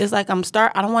allies. It's like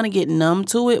I don't want to get numb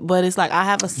to it, but it's like I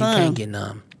have a You son. can't get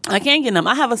numb. I can't get numb.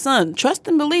 I have a son. Trust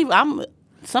and believe. I'm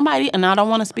somebody, and I don't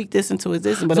want to speak this into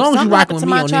existence. But As long if as you something rocking happened with to me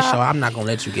my on child, this show, I'm not gonna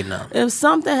let you get numb. if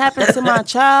something happened to my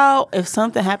child, if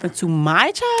something happened to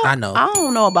my child, I know. I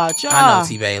don't know about y'all, I know,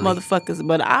 T. Bailey. motherfuckers,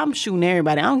 but I'm shooting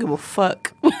everybody. I don't give a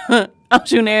fuck. I'm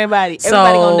shooting everybody.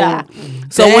 Everybody gonna die.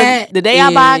 So when the day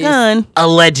I buy a gun,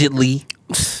 allegedly,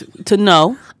 to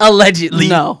know,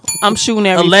 no, I'm shooting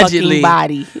every Allegedly.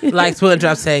 fucking body. like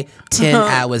SpongeBob say, 10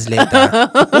 hours later.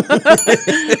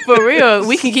 For real,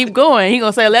 we can keep going. He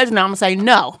gonna say allegedly, I'm gonna say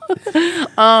no.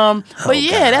 But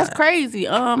yeah, that's crazy.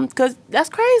 Cause that's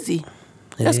crazy.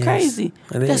 That's is. crazy.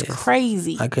 It That's is.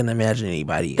 crazy. I couldn't imagine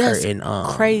anybody That's hurting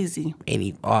crazy.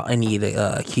 any of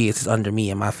the kids that's under me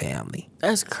and my family.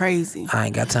 That's crazy. I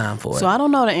ain't got time for So it. I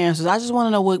don't know the answers. I just want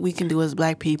to know what we can do as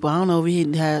black people. I don't know if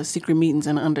we have secret meetings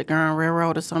in the Underground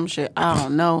Railroad or some shit. I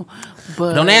don't know.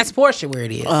 But Don't ask Portia where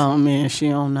it is. Oh man, she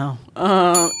don't know.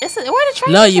 Where the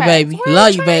train Love you, tracks? baby. Where the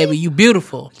Love you, train- baby. You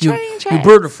beautiful. You train tracks?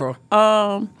 beautiful.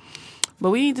 But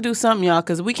we need to do something, y'all,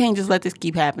 because we can't just let this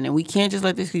keep happening. We can't just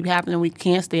let this keep happening. We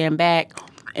can't stand back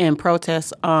and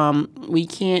protest. We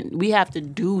can't. We have to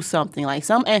do something like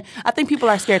some. And I think people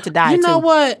are scared to die. You know too.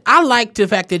 what? I like the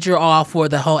fact that you're all for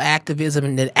the whole activism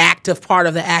and the active part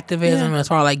of the activism as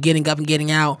far as like getting up and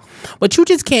getting out. But you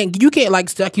just can't. You can't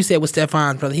like you said with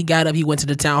Stephon, brother. He got up. He went to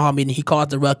the town hall meeting. He caused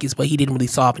the ruckus, but he didn't really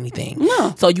solve anything.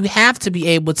 No. So you have to be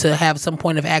able to have some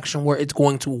point of action where it's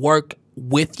going to work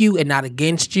with you and not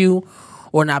against you.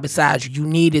 Or not beside you. You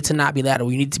need it to not be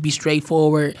lateral. You need to be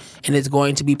straightforward, and it's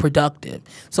going to be productive.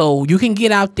 So you can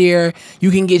get out there,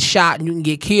 you can get shot, and you can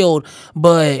get killed,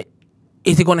 but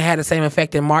is it going to have the same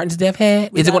effect that Martin's death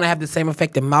had? Is it going to have the same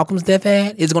effect that Malcolm's death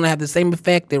had? Is it going to have the same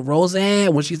effect that Rosa had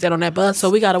when she sat on that bus? So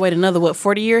we gotta wait another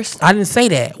 40 years? I didn't say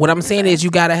that. What I'm saying is you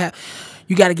got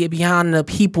to get behind the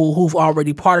people who've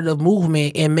already part of the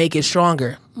movement and make it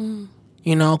stronger.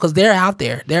 You know, because they're out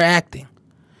there, they're acting.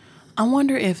 I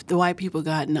wonder if the white people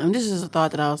got numb. This is a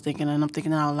thought that I was thinking, and I'm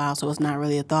thinking it out loud, so it's not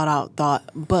really a thought.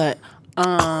 But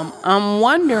I'm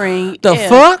wondering The if,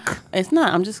 fuck? It's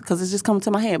not. I'm just because it's just coming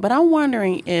to my head. But I'm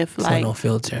wondering if like no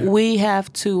filter. we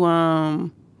have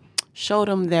to show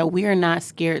them that we are not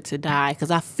scared to die. Because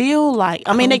I feel like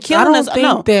they killing us. I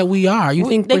don't think that we are. You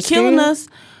think they're we're killing scared? us?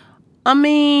 I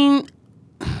mean,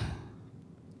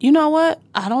 you know what?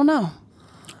 I don't know.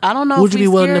 Would if you be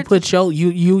we willing to scared put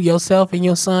yourself and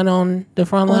your son on the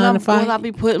front line to fight? Will I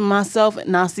be putting myself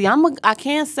now? See, I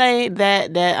can't say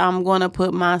that I'm going to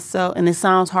put myself, and it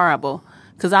sounds horrible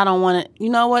because I don't want to. You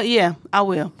know what? Yeah, I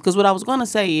will. Because what I was going to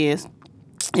say is,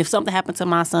 if something happened to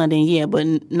my son, then yeah. But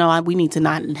no, we need to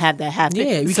not have that happen.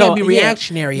 Yeah, you can't be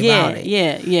reactionary about it.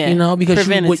 Yeah. You know, because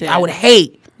Preventative. I would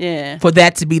hate Yeah. for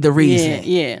that to be the reason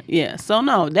Yeah. So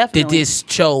no, definitely. that this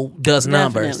show does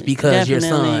numbers Definitely. because your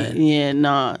Definitely. son. Yeah,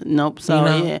 no, nope. So You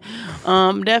know?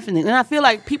 yeah, definitely. And I feel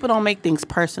like people don't make things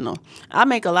personal. I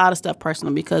make a lot of stuff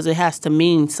personal because it has to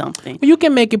mean something. You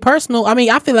can make it personal. I mean,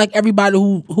 I feel like everybody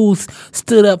who's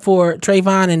stood up for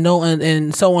Trayvon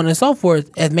and so on and so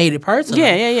forth has made it personal.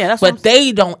 Yeah. That's what But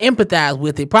they don't empathize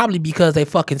with it, probably because they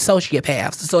fucking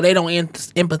sociopaths. So they don't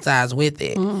empathize with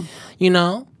it. You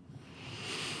know?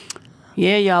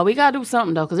 Yeah, y'all, we gotta do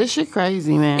something though, cause this shit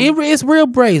crazy, man. It's real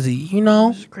brazy, you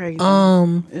know? It's crazy.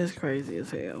 It's crazy as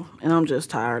hell, and I'm just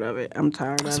tired of it. I'm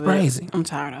tired of it. It's crazy. I'm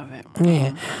tired of it.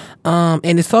 Yeah.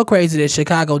 And it's so crazy that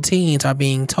Chicago teens are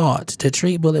being taught to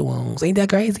treat bullet wounds. Ain't that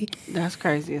crazy? That's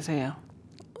crazy as hell.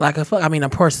 Like of course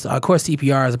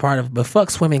CPR is a part of it, but fuck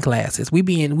swimming classes. We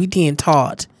being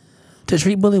taught to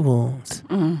treat bullet wounds.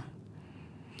 And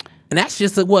that's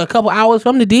just a couple hours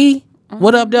from the D.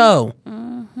 What up, though?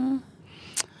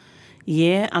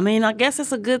 Yeah, I mean, I guess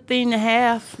it's a good thing to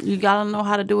have. You gotta know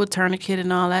how to do a tourniquet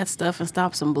and all that stuff and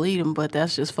stop some bleeding, but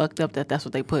that's just fucked up that that's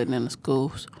what they putting in the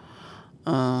schools.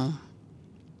 Yeah,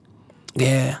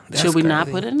 that's Should we not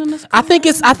crazy. put it in the schools? I think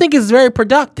it's very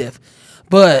productive,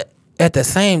 but at the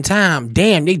same time,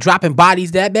 damn, they dropping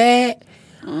bodies that bad.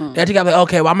 That you got to be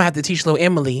okay. Well, I'm gonna have to teach little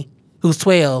Emily, who's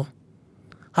 12,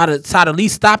 how to at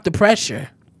least stop the pressure,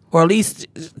 or at least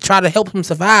try to help him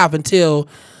survive until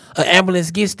an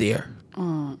ambulance gets there.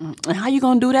 And how you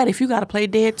gonna do that if you gotta play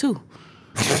dead too?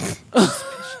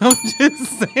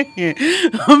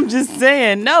 I'm just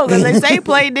saying. No, because they say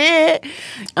play dead.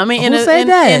 I mean, in Who said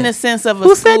that? in the sense of a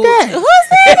Who school, said that? Who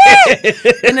said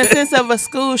that? In the sense of a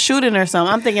school shooting or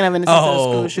something. I'm thinking of in the sense of a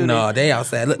school shooting. no, they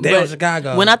outside. Look, they But in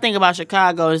Chicago. When I think about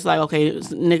Chicago, it's like, okay,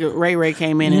 this nigga Ray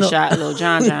came in and shot Lil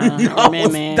John or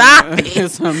Man stop or it.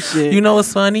 some shit. you know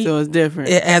what's funny? So it's different.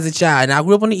 As a child, and I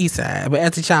grew up on the east side, but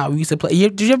as a child, we used to play.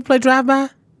 Did you ever play drive-by?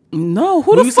 No,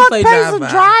 who We the used to fuck play plays a drive-by.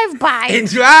 drive-by? And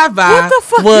drive-by What the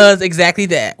fuck? was exactly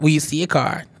that. When you see a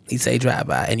car, you say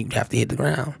drive-by, and you'd have to hit the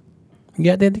ground. You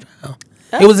got to hit the ground.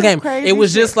 That's It was a some game. crazy It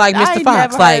was just shit. like I Mr. ain't Fox.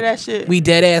 never heard Like of that shit. we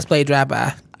dead ass played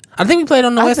drive-by. I think we played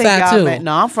on the I west think side y'all too. met-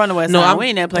 No, I'm from the west No, side. We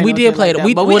ain't never played. we no did shit play like it.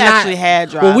 that. But we well, actually had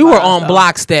drive. Well, we were on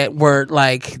blocks that were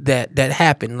like that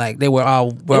happened. Like they were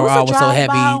all always so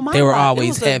heavy. They were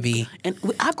always heavy. And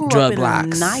I grew drug up in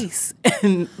blocks. a nice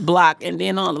block, and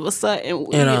then all of a sudden,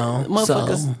 You know,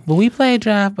 motherfuckers. so but we played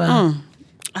drive-by.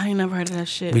 I ain't never heard of that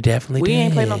shit. We definitely We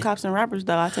ain't did. played no cops and rappers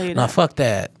though. I tell you No, that. fuck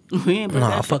that. We ain't played No,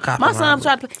 that fuck shit. cops My and son rappers.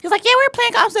 tried to play. He was like, "Yeah, we're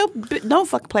playing cops." Don't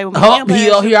fucking play with me. Oh, ain't play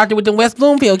that shit. he out there with them West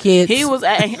Bloomfield kids. He was.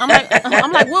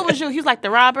 I'm like, what was you? He was like the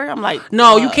robber. I'm like,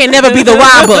 No, you can't never be the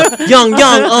robber. young. Then-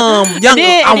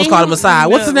 I almost and called him then Messiah.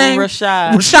 What's his name?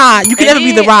 Rashad. Rashad. You can never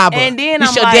be the robber. And then He's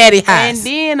I'm your like, daddy house.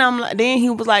 And then then he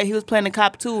was like, he was playing the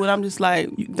cop too, and I'm just like,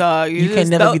 dog, You just can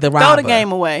never be the Throw robber. the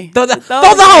game away. Throw the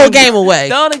whole game away.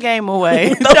 Throw the game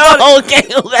away. Throw the whole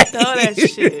game away. Throw that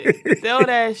shit. Throw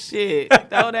that shit.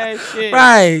 Throw that shit.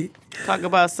 Right. Talk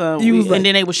about some. You was like- and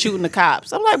then they were shooting the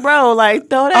cops. I'm like, bro, like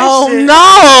throw that Oh shit.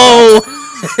 no.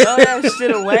 Throw that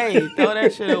shit away. Throw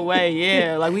that shit away.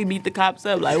 Yeah. Like we beat the cops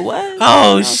up. Like what?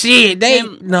 Oh shit. They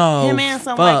Him no. and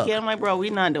something fuck. like that. I'm like, bro, we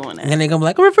not doing that. And they gonna be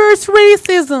like reverse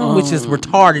racism, which is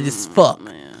retarded as fuck.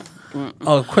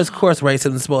 Oh, of course,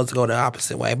 racism is supposed to go the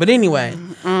opposite way. But anyway,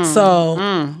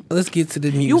 so let's get to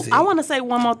the music. I want to say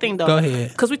one more thing though. Go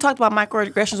ahead. Because we talked about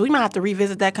microaggressions. We might have to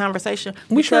revisit that conversation.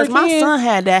 We sure because my can. son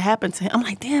had that happen to him. I'm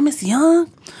like, damn, it's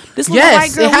young. This little Yes,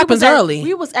 white girl. it happens early.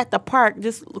 We was at the park.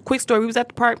 Just a quick story. We was at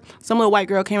the park. Some little white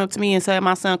girl came up to me and said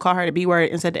my son called her the B word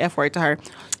and said the F word to her.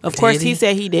 Of course, he? he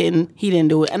said he didn't. He didn't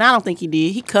do it, and I don't think he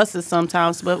did. He cusses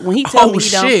sometimes, but when he tells me he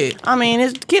shit. don't, I mean,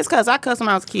 his kids cuss. I cuss when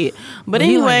I was a kid. But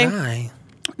He anyway. like 9.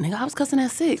 Nigga, I was cussing at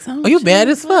 6. Oh, you bad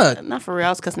as fuck. Not for real. I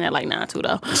was cussing at like 9 too,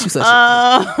 though. She's such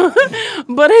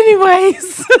But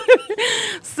anyways,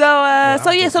 so yeah,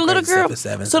 so the little crazy girl, stuff at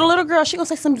 7, so the little girl, she gonna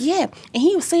say some and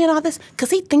he was saying all this because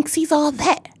he thinks he's all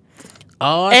that.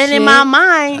 Oh, And shit. in my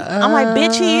mind, I'm like,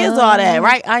 bitch, he is all that,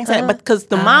 right? I ain't saying, but because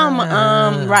the mom,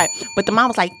 right? But the mom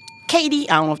was like, Katie,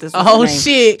 I don't know if this was her Oh, name.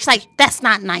 shit. She's like, that's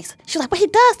not nice. She's like, but he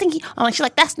does think he. I'm like, she's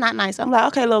like, that's not nice. I'm like,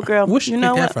 okay, little girl, Where should you you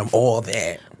know get that what? from? All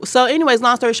that. So, anyways,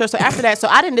 long story short, so after that, so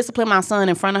I didn't discipline my son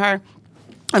in front of her.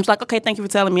 I'm just like, okay, thank you for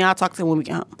telling me. I'll talk to him when we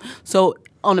get home. So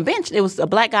on the bench, it was a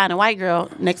black guy and a white girl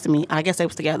next to me. I guess they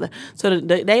was together. So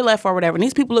they left or whatever. And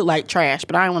these people look like trash,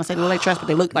 but I don't want to say they look like trash, but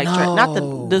they look like trash.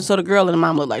 Not so the girl and the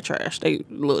mom look like trash. They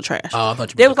look trash. Oh, I thought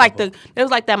you They meant was a like couple. they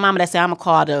was like that mama that said, I'm gonna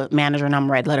call the manager and I'm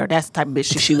gonna red letter. That's the type of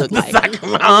bitch she looked like.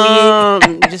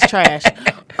 Just trash.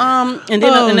 And then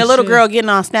and the little shit. girl getting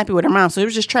all snappy with her mom. So it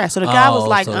was just trash. So the guy was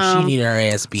like, so she needed her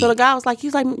ass beat. so the guy was like,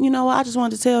 he's like, you know what? I just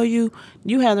wanted to tell you,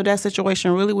 you handled that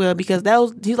situation really well because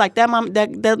he's like that mom,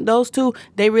 those two,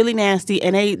 they really nasty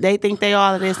and they think they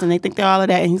all of this and they think they all of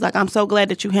that. And he's like, I'm so glad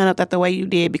that you handled that the way you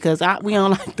did because we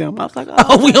don't like them. I was like,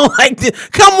 Oh, we don't like this.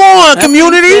 Come on,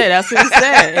 community. Yeah, that's what he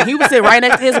said. And he was sitting right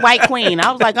next to his white queen.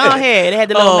 I was like, go ahead. They had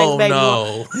the little Oh next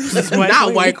baby. no, White not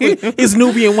queen. white queen. It's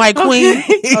Nubian white queen.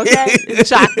 Okay, It's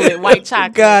chocolate, white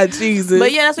chocolate. God, Jesus.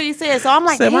 But yeah, that's what he said. So I'm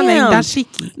like, Said, damn. my name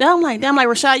Dashiki. Then I'm like,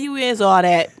 Rashad, you is all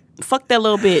that. Fuck that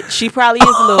little bitch. She probably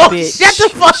is a little bitch. Shut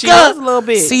the fuck she up. is a little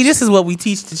bitch. See, this is what we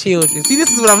teach the children. See,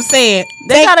 this is what I'm saying.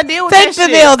 They gotta deal with take that the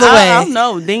shit. nails away. I don't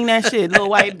know. Ding that shit. Little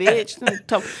white bitch.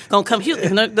 Gonna come here.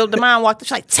 The mom walked up.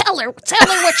 She's like, tell her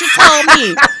what you told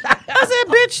me. I said,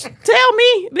 bitch, tell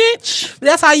me, bitch.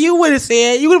 That's how you would have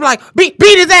said. You would have like beat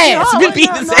his ass. No, beat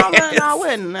his ass. no, I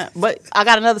wouldn't. But I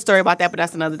got another story about that, but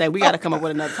that's another day. We got to come up with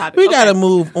another topic. We Okay. gotta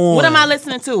move on. What am I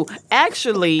listening to?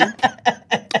 Actually,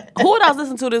 Who did I was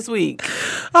listening to this week?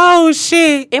 Oh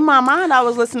shit. In my mind, I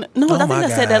was listening. No, I think my I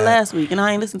said that God. last week, and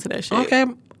I ain't listened to that shit. Okay.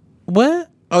 What?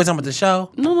 Oh, you talking about the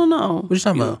show? No. What you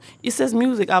talking about? It says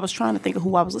music. I was trying to think of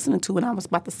who I was listening to, and I was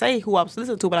about to say who I was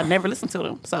listening to, but I never listened to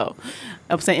them. So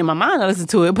I'm saying in my mind I listened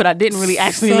to it, but I didn't really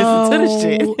actually listen to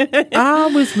the shit. I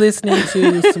was listening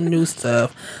to some new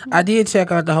stuff. I did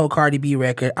check out the whole Cardi B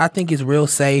record. I think it's real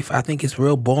safe. I think it's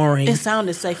real boring. It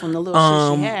sounded safe on the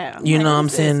little shit she had. You know what I'm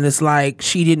saying? It's like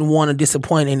she didn't want to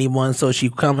disappoint anyone, so she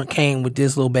came with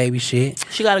this little baby shit.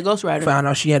 She got a ghostwriter. Found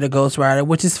out she had a ghostwriter,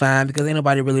 which is fine because ain't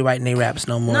nobody really writing their raps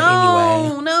no more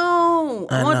anyway. No.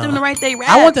 I want them to write their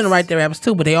raps. I want them to write their raps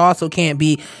too, but they also can't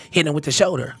be hitting it with the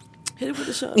shoulder. Hit it with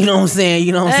the show. You know what I'm saying?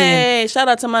 You know what I'm saying? Hey, shout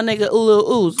out to my nigga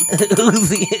Lil Uzi.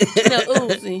 Uzi. Lil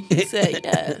Uzi. He said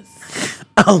yes.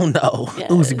 Oh no. Yes.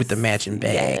 Uzi with the matching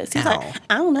bag. Yes. He's Ow. like,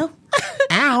 I don't know.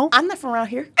 Ow. I'm not from around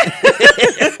here. I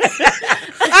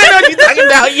know what you're talking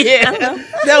about, yeah.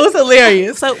 That was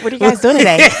hilarious. So what are you guys doing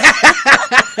today?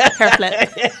 Hair flip.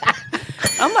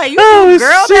 I'm like, you Oh, do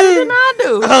girl shit. better than I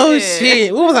do. Oh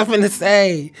shit! What was I finna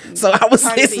say? So I was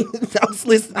Cardi B.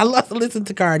 listening. I love to listen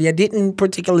to Cardi. I didn't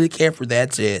particularly care for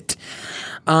that shit.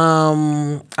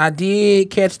 I did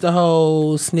catch the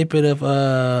whole snippet of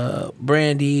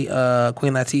Brandy,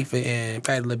 Queen Latifah, and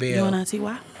Patti LaBelle. You want to see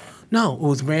why? No, it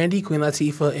was Brandy, Queen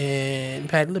Latifah, and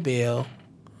Patti LaBelle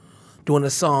doing a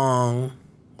song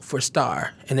for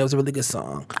Star, and it was a really good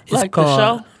song. It's Like the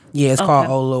called, show? Yeah, it's called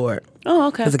Oh Lord. Oh,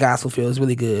 okay. It's a gospel feel. It's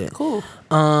really good. Cool.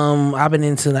 I've been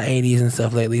into the 80s and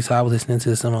stuff lately, so I was listening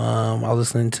to some. I was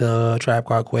listening to Tribe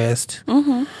Called Quest.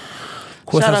 Mm-hmm.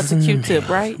 Course, Shout I out was to listening- Q-Tip,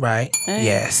 right? Right. Hey,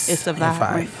 Yes. It's a And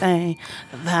vibrant Five. thing.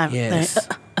 A vibrant Yes.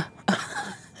 thing.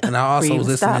 And I also Breathe, was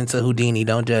listening stop. to Houdini.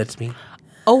 Don't judge me.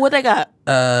 Oh, what they got?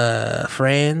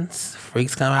 Friends.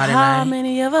 Freaks come out How at night.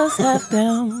 many of us have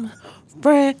them?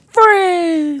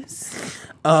 Friends.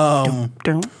 Dum.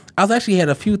 I was actually had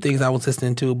a few things I was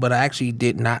listening to, but I actually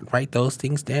did not write those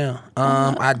things down.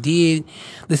 I did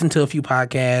listen to a few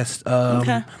podcasts.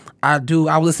 Okay. I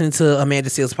was listening to Amanda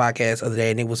Seales' podcast the other day,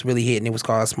 and it was really hitting. It was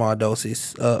called Small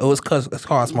Doses. It's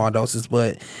called Small Doses,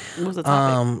 but What was the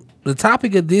topic? the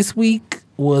topic of this week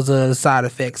was side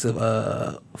effects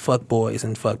of fuck boys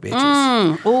and fuck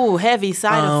bitches. Ooh, heavy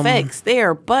side effects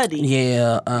there, buddy.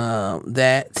 Yeah,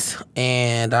 that,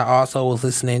 and I also was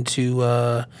listening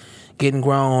to Getting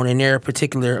Grown, and their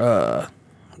particular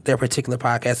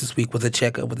podcast this week was a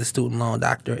checkup with a student loan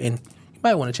doctor, and you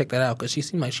might want to check that out because she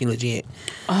seemed like she legit.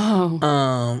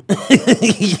 Oh.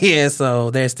 Yeah, so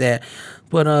there's that.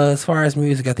 But as far as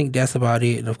music, I think that's about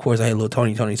it. And of course, I had a little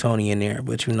Tony in there,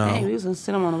 but you know. Hey, we was gonna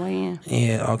sit him on the way in.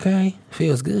 Yeah, okay.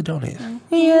 Feels good, don't it?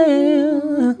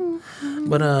 Yeah.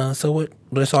 But so what?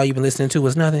 That's all you've been listening to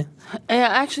was nothing. I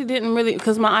actually didn't really,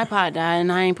 because my iPod died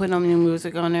and I ain't putting no new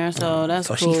music on there, so that's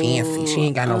So cool. she fancy. She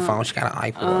ain't got no phone. She got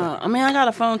an iPod. I mean, I got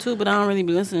a phone too, but I don't really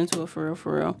be listening to it for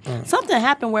real. Something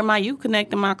happened where my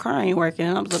Uconnect and my car ain't working,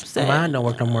 and I was upset. Mine don't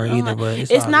work no more either, but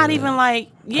it's all not good. even like,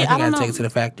 yeah, I I think I don't gotta know. take it to the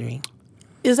factory.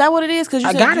 Is that what it is? Because you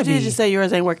I said gotta you did be. just say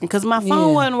yours ain't working. Because my phone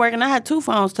Yeah. wasn't working. I had two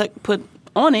phones put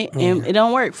on it, and it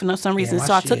don't work for some reason. my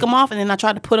So I took shit. them off, and then I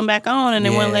tried to put them back on, and they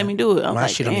wouldn't Yeah. let me do it. I was My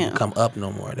like, shit don't damn. even come up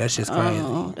no more. That's just crazy.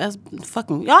 Oh, that's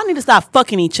fucking. Y'all need to stop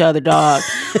fucking each other, dog.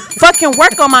 Fucking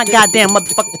work on my goddamn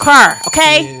motherfucking car,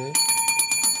 okay?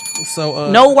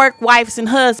 So No work wives and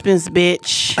husbands,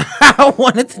 bitch. I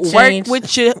wanted to change. Work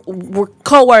with your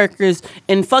coworkers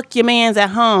and fuck your mans at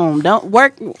home. Don't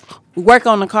work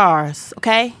on the cars,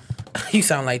 okay? You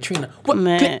sound like Trina. What?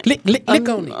 Man, Lick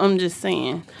on it. I'm just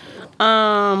saying.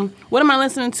 What am I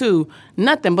listening to?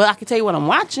 Nothing, but I can tell you what I'm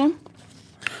watching.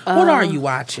 What are you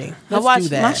watching? Let's I watched do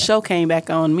that. my show came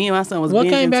back on. Me and my son was What binging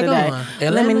came back today. on?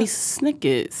 Atlanta? Lemony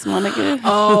Snickets, my nigga.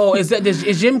 Oh, is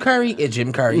Jim Curry? It's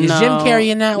Jim Curry. Is Jim No. Carrey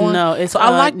in that one? No, it's, so I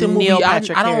like the movie. Neil I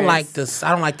Patrick don't Harris. like this.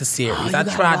 I don't like the series. Oh, you I gotta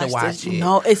tried to watch this. it.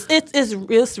 No, it's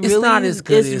really not as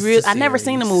good It's as real. the I never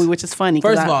seen the series. movie, which is funny.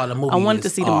 'cause First of all, the movie I wanted to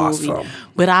is see the movie, awesome.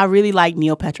 but I really like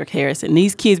Neil Patrick Harris, and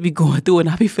these kids be going through it, and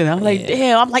I be feeling. I'm like,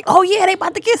 damn. I'm like, oh yeah, they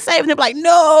about to get saved, and they're like,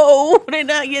 no, they're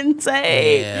not getting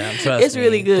saved. Yeah, trust it's me,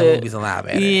 really the good. movie's a lot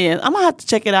better. Yeah, I'm gonna have to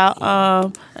check it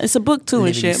out. It's a book too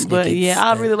and Lemony shit, but Snickets, yeah,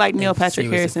 I really like and Neil Patrick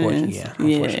series, Harris and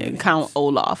unfortunately. Count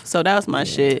Olaf. So that was my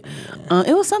shit.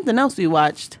 It was something else we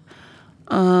watched,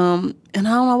 and I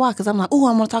don't know why, because I'm like, oh,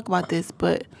 I'm gonna talk about this,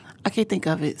 but I can't think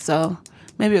of it. So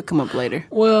Maybe it'll come up later.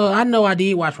 Well, I know I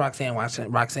did watch Roxanne.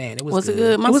 It was It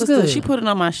good? My it was sister, good. she put it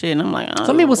on my shit, and I'm like,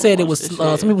 Some people said it watch was. this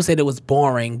Some shit. people said it was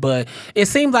boring, but it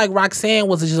seemed like Roxanne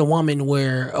was just a woman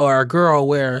or a girl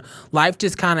where life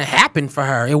just kind of happened for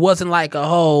her. It wasn't like a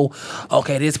whole,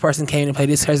 okay, this person came to play,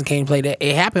 this person came to play. That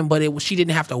it happened, but she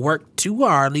didn't have to work too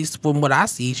hard. At least from what I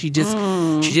see, she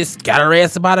just got her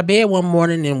ass up out of bed one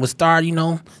morning and was start,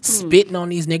 spitting on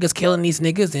these niggas, killing these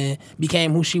niggas, and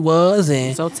became who she was.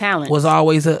 And So talent. was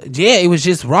always it was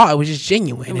just raw. It was just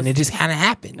genuine, and it just kind of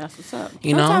happened. That's what's up.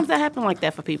 You know? Sometimes that happen like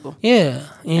that for people. Yeah,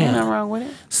 Ain't nothing yeah. wrong with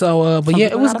it. So, but Some yeah, it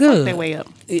people was gotta fuck good. their way up.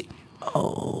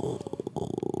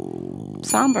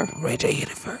 Somber. Ray J hit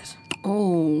it first.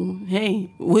 Oh, hey,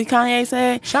 what Kanye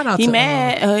said? Shout out he to,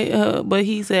 mad, but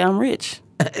he said I'm rich.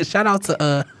 Shout out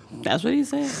to That's what he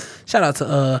said.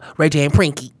 Ray J and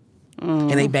Prinky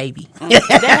and they baby. They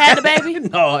had the baby.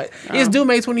 No, it's due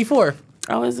May 24th.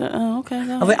 Oh, is it? Oh, okay.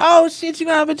 I was like, oh shit, you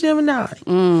gonna have a Gemini?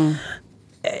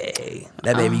 Hey,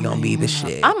 that baby gonna be the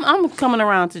shit. I'm coming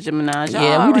around to Gemini. Y'all Yeah, we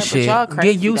alright, the but shit. y'all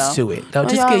crazy, Get used though. to it. Though. Oh,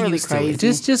 Just y'all get really used crazy. to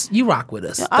it. Just you rock with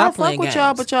us. I Stop fuck playing with games.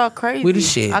 y'all, but y'all crazy. We the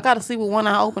shit. I gotta see what one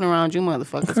eye open around you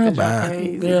motherfuckers. 'Cause y'all Goodbye.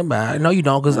 crazy. Goodbye. No, you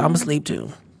don't, because I'm asleep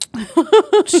too.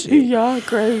 Y'all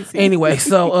crazy. Anyway,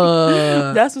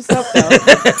 so That's what's up, though.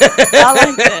 I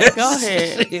like that. Go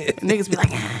ahead. Niggas be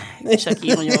like,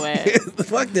 Chucky on your ass.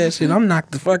 fuck that shit. I'm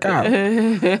knocked the fuck out.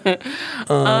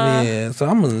 Yeah, so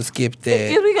I'm gonna skip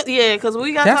that. Yeah, because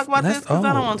we got to That's- talk about this that's because I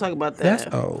don't old. want to talk about that.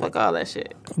 That's old. Fuck all that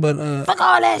shit. But Fuck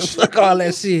all that shit. fuck all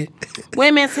that shit.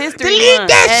 Women's History Delete Month.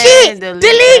 that Hey, shit. delete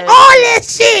Delete that. all that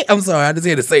shit. I'm sorry, I just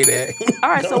had to say that. All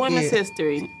right, so Go Women's ahead.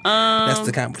 History. That's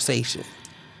the conversation.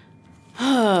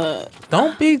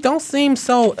 Don't seem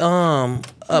so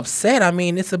upset. I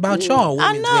mean, it's about y'all.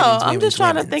 I Women's, know. women's, I'm women's, just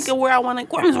trying to women's. think of where I want to.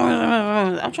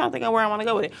 I'm trying to think of where I want to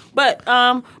go with it. But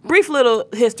brief little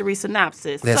history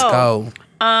synopsis. Let's So,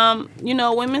 go.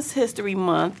 Women's History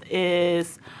Month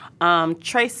is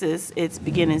traces its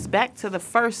beginnings back to the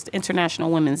first International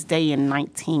Women's Day in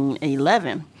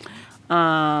 1911.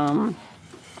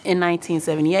 In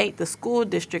 1978, the school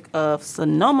district of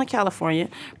Sonoma, California,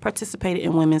 participated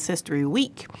in Women's History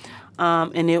Week.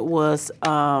 And it was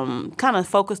kind of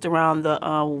focused around the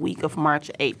week of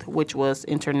March 8th, which was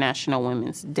International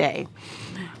Women's Day.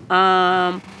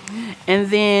 And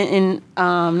then in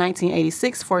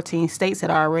 1986, 14 states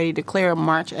had already declared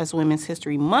March as Women's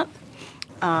History Month.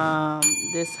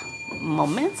 This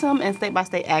momentum and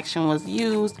state-by-state action was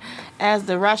used as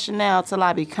the rationale to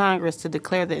lobby Congress to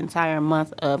declare the entire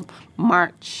month of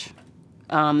March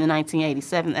in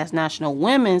 1987 as National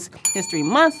Women's History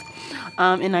Month.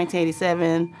 In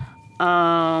 1987,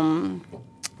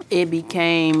 it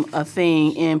became a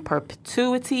thing in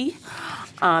perpetuity.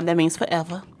 That means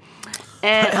forever.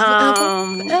 And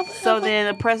so then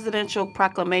a presidential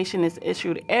proclamation is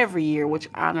issued every year, which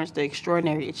honors the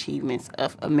extraordinary achievements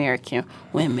of American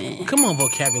women. Come on,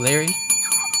 vocabulary.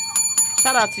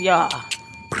 Shout out to y'all.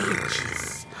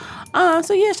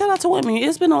 So yeah, shout out to women.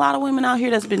 It's been a lot of women out here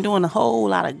that's been doing a whole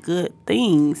lot of good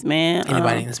things, man.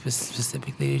 Anybody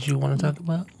specifically that you want to talk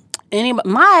about? Anybody?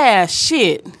 My ass,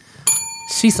 shit.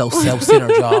 She's so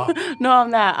self-centered, y'all. No,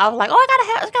 I'm not. I was like,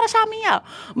 I gotta shout me out.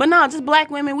 But no, just black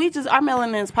women. Our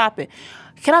melanin's popping.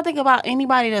 Can I think about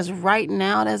anybody that's right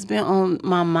now that's been on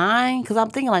my mind? Because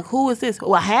I'm thinking like, who is this?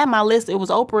 Well, I had my list. It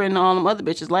was Oprah and all them other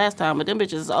bitches last time, but them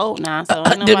bitches is old now. So ain't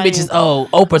Them nobody- bitches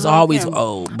old. Oprah's always him.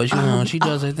 old, but she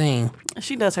does her thing.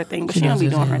 She does her thing, but She she don't does be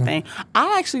her doing her thing. thing.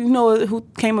 I actually know who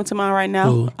came into mind right now.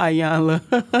 Who? Ayala.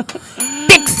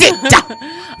 Fix it.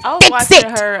 I was Fix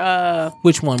watching it. her.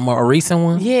 Which one? More a recent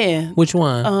one? Yeah. Which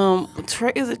one?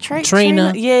 Is it Trina?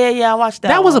 Trina? Yeah. I watched that.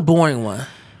 that was a one. boring one.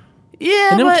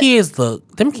 Yeah, And them but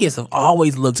kids have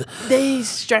always looked they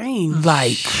strange.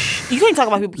 like You can't talk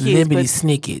about people's kids, Liberty but,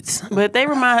 Snickets. but they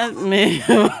remind me,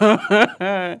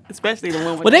 especially the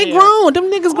one with But the they hair. grown. Them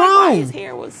niggas Why his grown.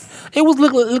 hair was. It was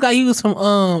look like he was from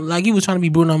like he was trying to be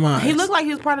Bruno Mars. He looked like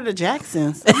he was part of the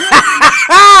Jacksons.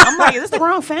 I'm like, is this the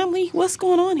wrong family? What's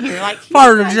going on here? Like he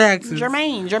Part of was the like Jacksons.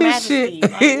 Jermaine, Your His Majesty. shit.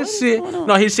 Like, what His is shit. going on?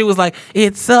 No, his shit was like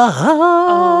it's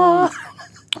a.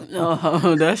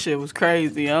 Oh, that shit was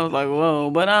crazy. I was like, whoa.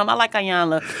 But I like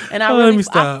Ayanna. And I Let me really I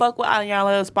stop. fuck with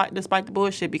Ayanna despite the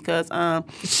bullshit because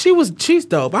She's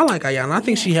dope. I like Ayana. I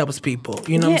think she helps people.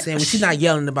 You know what I'm Yeah. saying? When she's not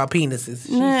yelling about penises.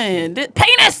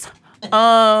 penis.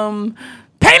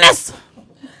 Penis.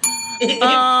 She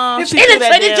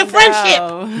penetrated your friendship.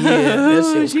 Yeah,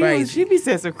 that shit was crazy. She be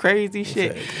saying some crazy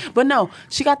shit. But no,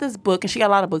 she got this book, and she got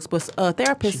a lot of books. But a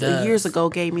therapist She does. years ago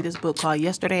gave me this book called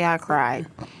Yesterday I Cried.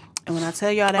 And when I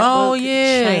tell y'all that Oh book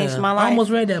yeah, changed my life. I almost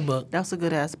read that book. That's a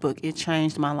good ass book. It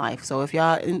changed my life. So if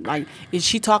y'all like,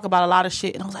 she talk about a lot of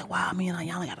shit, and I was like, wow, me and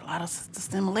y'all got a lot of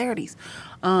similarities.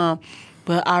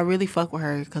 But I really fuck with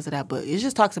her because of that book. It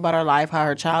just talks about her life, how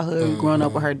her childhood, growing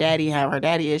up with her daddy, how her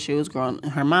daddy issues,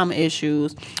 her mama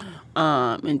issues,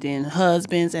 and then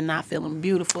husbands and not feeling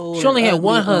beautiful. She only had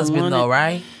one husband though,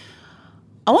 right?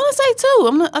 I want to say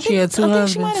two. I think had two she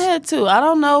husbands? might have had two. I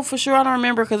don't know for sure. I don't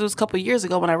remember because it was a couple of years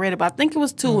ago when I read it. But I think it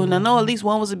was two, and I know at least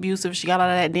one was abusive. She got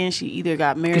out of that. Then she either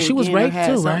got married. 'Cause she was again or raped had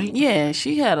too, something. right? Yeah,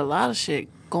 she had a lot of shit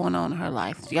going on in her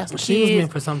life. She got some She was kids.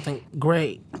 meant for something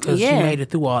great because Yeah. she made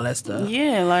it through all that stuff.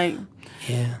 Yeah, like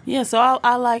Yeah. So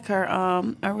I like her.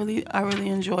 I really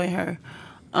enjoy her.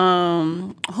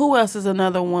 Who else is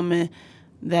another woman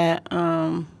that?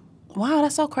 Wow,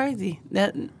 that's so crazy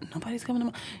that nobody's coming to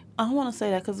mind. I don't want to say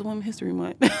that because it's Women's History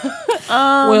Month.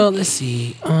 Well, let's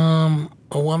see. A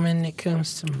woman that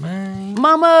comes to mind.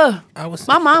 Mama,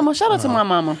 My mama. Shout out to my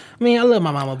mama. I mean, I love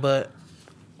my mama, but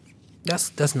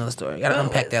that's another story. Gotta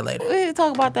unpack that later. We can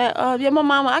talk about that. Yeah, my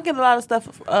mama. I get a lot of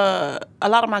stuff. A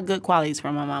lot of my good qualities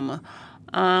from my mama.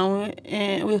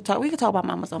 And we could talk about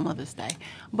mamas on Mother's Day.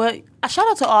 But I shout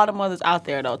out to all the mothers out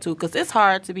there though too, because it's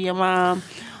hard to be a mom.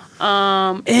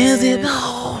 Is it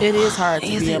though? It is hard to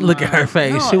be a mom. Look at her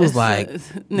face. No, She was it's like,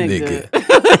 nigga.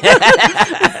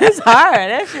 It's hard.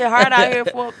 That shit hard out here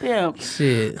for a pimp.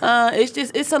 Shit.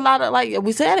 It's a lot of, like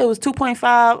we said, it was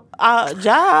 2.5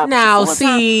 jobs. Now, full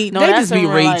see, time. No, they that's just some be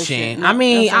real life reaching. shit. No, I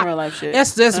mean, that's some real life shit.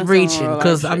 that's That's some reaching real life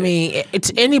because I shit. mean,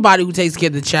 it's anybody who takes care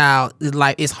of the child is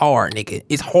like it's hard, nigga.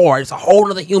 It's hard. It's a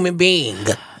whole other human being.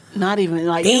 Not even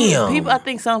like Damn. people. I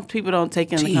think some people don't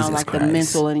take into Jesus account like Christ. the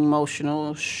mental and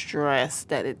emotional stress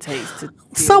that it takes to.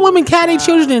 Some women carry their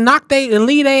children and knock they and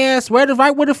leave their ass where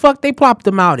the fuck they plop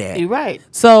them out at. You're right.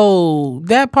 So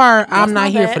that part, I'm not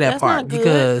not here bad. for that That's part not good.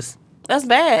 because That's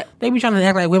bad. they be trying to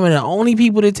act like women are the only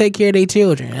people that take care of their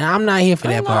children. And I'm not here for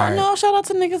that part. No, shout out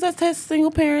to niggas that take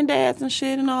single parent dads and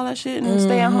shit and all that shit and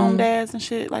stay at home dads and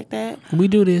shit like that. We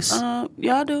do this.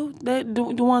 Y'all do. They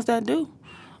do the ones that do.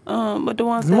 But the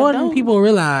ones More that than don't, people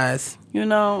realize. you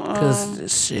know.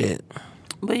 Because shit.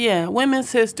 But yeah,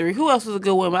 women's history. Who else was a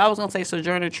good woman? I was gonna say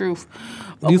Sojourner Truth.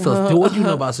 What do you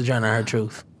know about Sojourner Her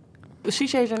Truth? She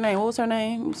changed her name. What was her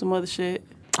name? Some other shit.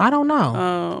 I don't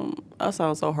know. That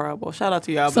sounds so horrible. Shout out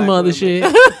to y'all. Some black other women. shit.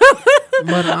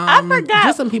 But I forgot.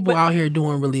 Just some people out here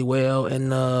doing really well in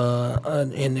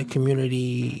the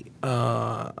community.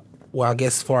 Well, I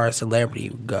guess as far as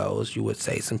celebrity goes, you would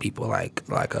say some people like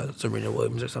a Serena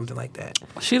Williams or something like that.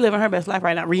 She living her best life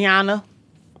right now. Rihanna.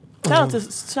 Shout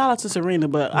out to Serena,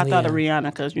 but I thought of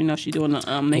Rihanna because you know she doing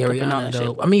the makeup and all that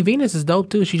dope. shit. I mean, Venus is dope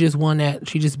too. She just won that.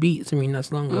 She just beat Serena not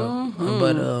so long ago.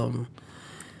 But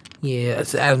yeah.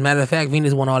 As a matter of fact,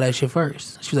 Venus won all that shit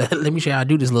first. She was like, "Let me show you how to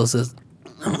do this, little sis."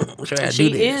 Show you how to She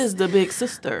do this. is the big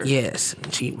sister. Yes,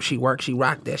 she worked. She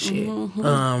rocked that shit.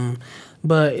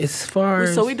 But as far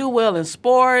as So we do well in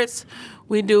sports.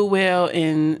 We do well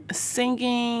in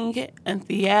singing and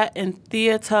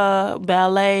theater,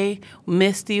 ballet.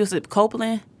 Misty, was it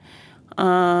Copeland?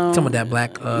 some of that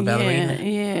black ballerina,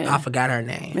 yeah. I forgot her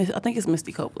name. I think it's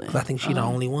Misty Copeland. I think she the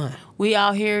only one. We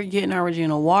out here getting our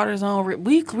Regina Waters on.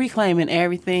 We reclaiming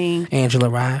everything. Angela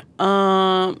Rye.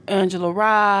 Angela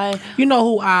Rye. You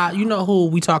know who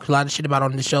we talked a lot of shit about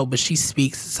on the show, but she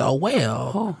speaks so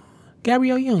well. Who?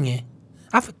 Gabrielle Union.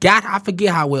 I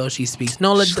forget how well she speaks.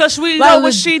 No, Because we know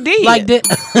what she did. Like that,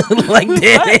 like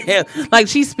that. Like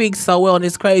she speaks so well, and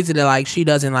it's crazy that like she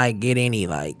doesn't like get any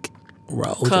like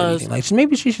roles or anything. Like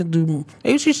maybe she should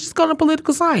just go to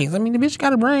political science. I mean, the bitch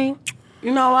got a brain.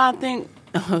 You know, I think.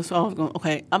 So I was going.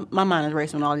 Okay, my mind is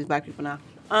racing with all these black people now.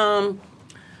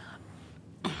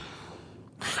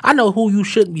 I know who you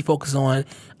shouldn't be focused on.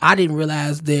 I didn't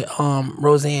realize that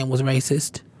Roseanne was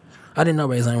racist. I didn't know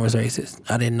Roseanne was racist.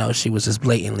 I didn't know she was just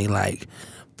blatantly like,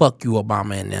 fuck you,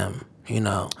 Obama and them, you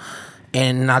know.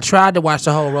 And I tried to watch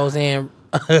the whole Roseanne.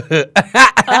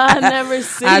 I never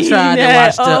seen I tried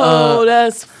that. to watch the.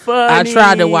 That's funny. I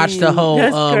tried to watch the whole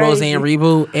Roseanne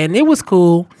reboot, and it was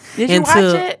cool. Did you watch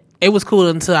it? It was cool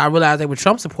until I realized they were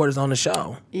Trump supporters on the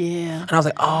show. Yeah. And I was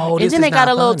like, oh, this is And then they got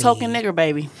not a little funny. token nigger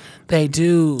baby. They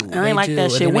do. I ain't like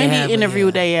that shit. Wendy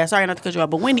interviewed their ass. Sorry not to cut you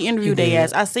off, but Wendy interviewed their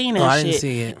ass. I seen that shit. I didn't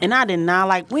see it. And I did not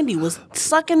like Wendy was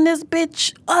sucking this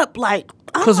bitch up like.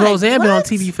 Because like, Roseanne been on what?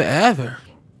 TV forever.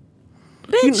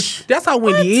 Bitch. That's how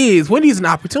Wendy is. Wendy's an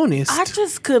opportunist. I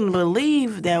just couldn't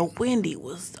believe that Wendy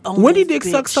was on Wendy this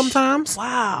dick sucks bitch. sometimes.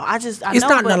 Wow. I It's know,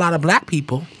 not in but a lot of black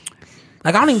people.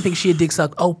 Like, I don't even think she'd dick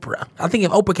suck Oprah. I think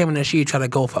if Oprah came in there, she'd try to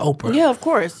go for Oprah. Yeah, of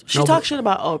course. She talked shit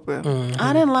about Oprah.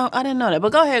 I didn't know that.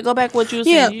 But go ahead, go back what you were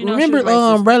saying. Yeah, You know,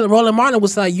 remember Roland Martin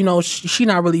was like, she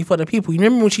not really for the people. You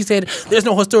remember when she said there's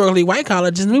no historically white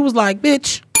colleges, and we was like,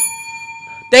 bitch,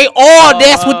 they all.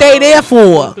 That's what they there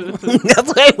for.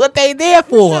 That's what they there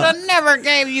for. Should have never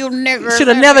gave you niggers. Should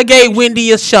have never gave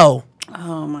Wendy a show.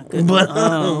 Oh my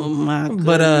goodness.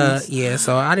 But yeah.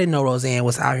 So I didn't know Roseanne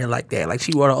was out here like that. Like,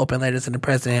 she wrote an open letter to the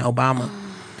President Obama.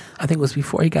 I think it was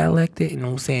before he got elected. You know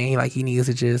what I'm saying? Like, he needs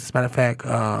to just. Matter of fact,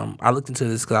 I looked into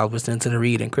this because I was listening to the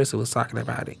read and Krista was talking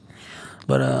about it.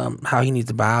 But how he needs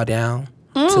to bow down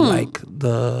to like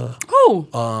the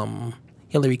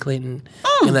Hillary Clinton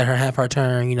and let her have her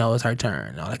turn. It's her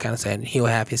turn. All that kind of stuff. And he'll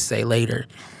have his say later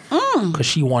because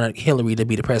she wanted Hillary to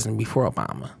be the president before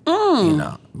Obama.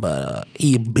 But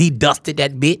he dusted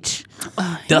that bitch.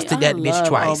 Dusted that bitch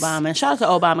twice. Obama. And shout out to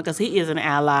Obama because he is an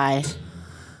ally.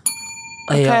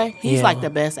 Okay, he's like the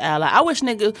best ally. I wish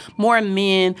more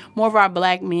of our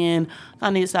black men. I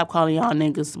need to stop calling y'all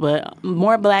niggas, but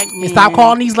more black men. Stop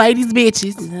calling these ladies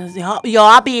bitches.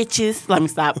 Y'all bitches. Let me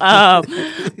stop. I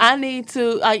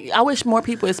wish more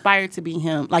people aspire to be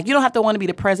him. Like, you don't have to want to be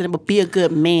the president, but be a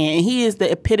good man. And he is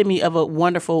the epitome of a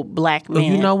wonderful black man.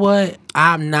 You know what?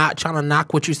 I'm not trying to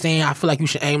knock what you're saying. I feel like you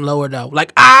should aim lower though.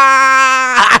 Like,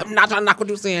 I'm not trying to knock what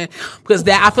you're saying because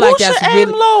I feel like that's really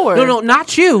aim lower. No,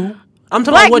 not you. I'm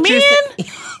talking black about what men? you're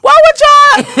saying. Why would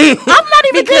y'all? I'm not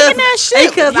even thinking that shit.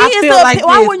 Because I feel like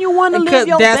why wouldn't you want to live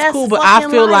your that's best cool, but fucking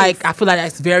I feel life? like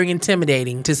that's very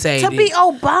intimidating to say. To be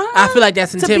Obama. I feel like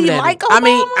that's intimidating. To be like Obama? I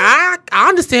mean, I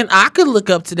understand. I could look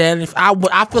up to that, and if I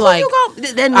feel like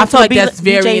I feel like that's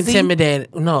very intimidating.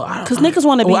 No, because niggas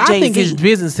want to be Jay-Z. I think his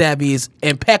business savvy is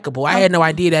impeccable. I had no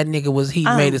idea that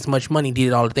nigga made as much money,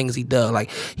 did all the things he does. Like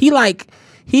he's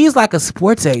like a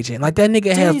sports agent. Like, that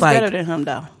nigga has like better than him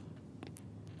though.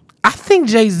 I think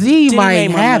Jay-Z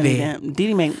might have it.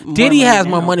 Diddy has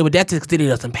more money, but that's just Diddy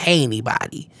doesn't pay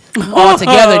anybody.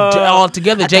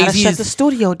 Altogether, Jay-Z's shut the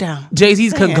studio down.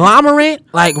 Jay-Z's conglomerate,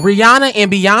 like Rihanna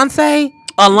and Beyonce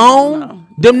alone,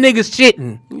 them niggas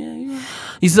shitting.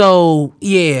 So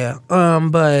yeah,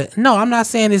 but no, I'm not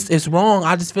saying it's wrong.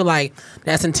 I just feel like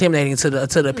that's intimidating to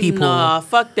the people. Nah,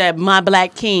 fuck that. My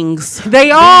black kings. They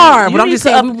are, but I'm just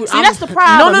saying. That's the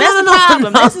problem.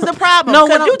 No. This is the problem. No,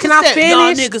 can I finish?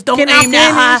 Y'all niggas don't aim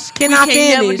that high. Can I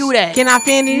finish? Never do that. Can I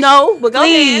finish? No, but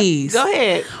please. Go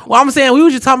ahead. Well, I'm saying we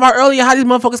were just talking about earlier how these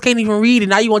motherfuckers can't even read,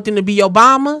 and now you want them to be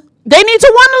Obama. They need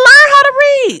to want to learn how to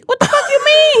read. What the fuck you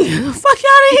mean? Fuck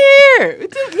out of here.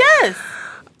 Yes.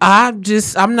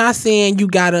 I'm not saying you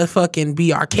gotta fucking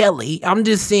be R. Kelly. I'm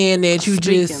just saying that you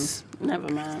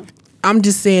never mind. I'm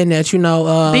just saying that,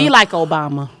 be like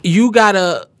Obama. You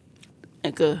gotta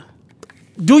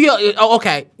do your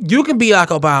okay. You can be like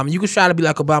Obama. You can try to be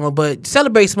like Obama, but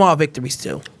celebrate small victories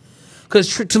too.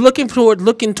 Because looking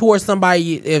towards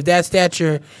somebody if that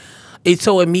stature is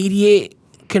so immediate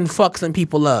can fuck some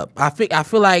people up. I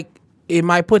feel like it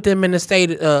might put them in a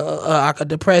state like a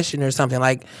depression or something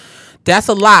like. That's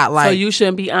a lot. Like, so you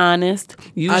shouldn't be honest.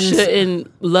 You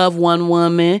shouldn't love one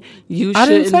woman. You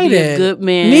shouldn't be a good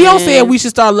man. Neo said we should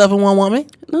start loving one woman.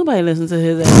 Nobody listens to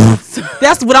his ass.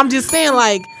 That's what I'm just saying.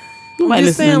 Like, nobody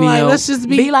listens to Neo. Let's just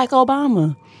be like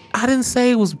Obama. I didn't say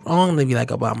it was wrong to be like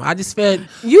Obama. I just said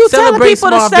you telling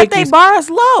people to set their bars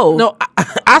low. No,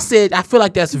 I said I feel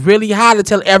like that's really hard to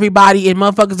tell everybody, and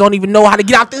motherfuckers don't even know how to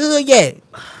get out the hood yet.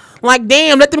 Like,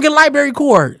 damn, let them get a library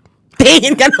card. They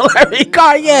ain't got no library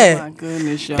card yet. Oh my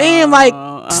goodness, y'all. Damn, like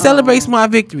celebrate small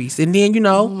victories, and then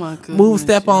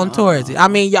step on towards it. I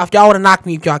mean, if y'all want to knock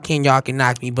me, if y'all can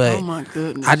knock me. But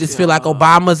I just feel like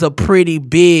Obama's a pretty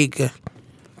big.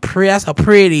 That's a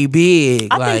pretty big.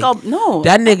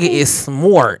 That nigga is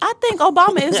smart. I think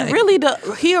Obama is really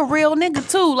he a real nigga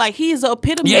too. Like, he's the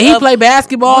epitome. Yeah, he play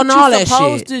basketball and all that shit.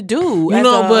 Supposed to do,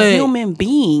 a human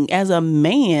being, as a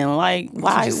man. Like,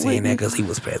 why? Just saying that because he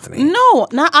was president. No,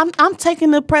 I'm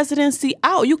taking the presidency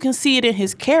out. You can see it in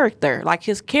his character. Like,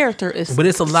 his character is. But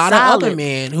it's a lot of other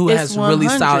men who has really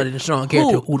solid and strong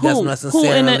character who doesn't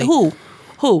necessarily.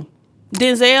 Who?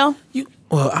 Denzel?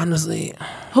 Well, honestly,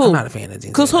 who? I'm not a fan of Denzel.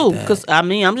 Because who? Because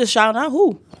I'm just shouting out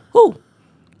who?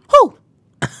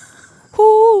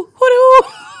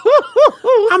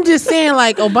 I'm just saying,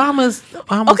 like, Obama's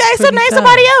okay, so name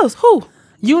somebody else. Who?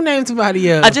 You named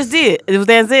somebody else. I just did. It was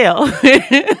Denzel.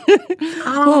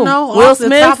 I don't know. Will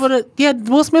Smith?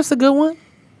 Will Smith's a good one.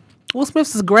 Will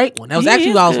Smith's a great one. That was actually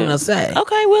what I was going to say.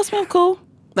 Okay, Will Smith, cool.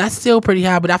 That's still pretty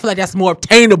high, but I feel like that's more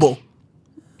obtainable.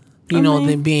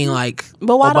 Than being like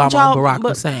but why Obama don't y'all, and Barack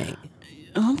Hussein.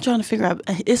 I'm trying to figure out.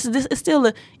 It's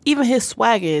still even his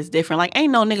swagger is different. Like,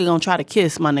 ain't no nigga gonna try to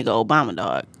kiss my nigga Obama,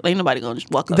 dog. Ain't nobody gonna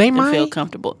just walk up and feel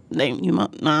comfortable. You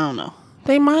might. No, I don't know.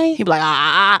 They might. He be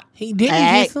like, He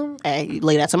didn't kiss him. Hey,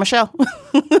 lay that to Michelle.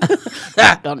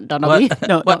 don't know What? me.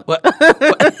 What?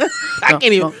 I can't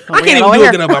even do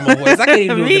a good Obama voice. I can't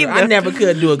even do a good. I never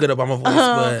could do a good Obama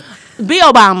voice, but be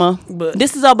Obama. But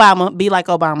this is Obama. Be like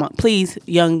Obama, please,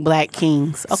 young black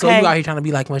kings. Okay. So you out here trying to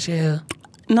be like Michelle?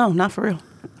 No, not for real.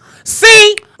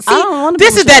 See,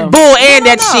 this is that bull and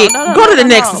that shit. Go to the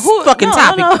next fucking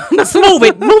topic. Let's move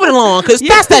it along, cause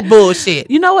that's that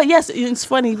bullshit. You know what? Yes, it's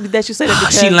funny that you say that.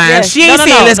 Because, she lying. Yes. She ain't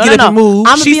saying let's get up and move.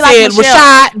 She said,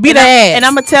 Rashad, beat her ass. And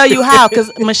I'm gonna tell you how,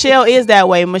 cause Michelle is that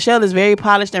way. Michelle is very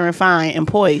polished and refined and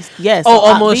poised. Yes.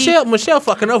 Michelle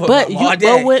fucking over. But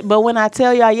when I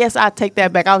tell y'all, yes, I take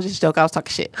that back. I was just joking. I was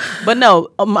talking shit. But no,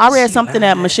 I read something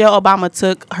that Michelle Obama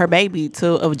took her baby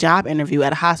to a job interview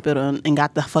at a hospital and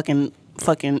got the fucking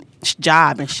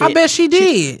job and shit. I bet she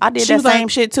did. I did that same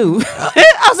shit too.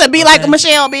 I said, be like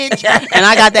Michelle, bitch. And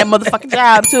I got that motherfucking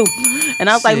job too. And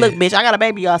I was like, look, bitch, I got a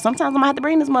baby, y'all. Sometimes I'm gonna have to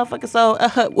bring this motherfucker. So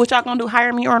what y'all gonna do?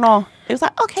 Hire me or no? It was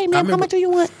like, okay, ma'am, how much do you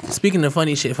want? Speaking of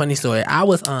funny shit, funny story. I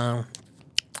was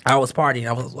partying.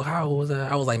 How old was I?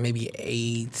 I was like maybe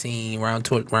 18, around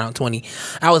 20.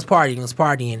 I was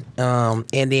partying.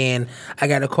 And then I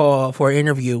got a call for an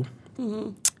interview.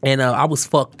 Mm-hmm. And I was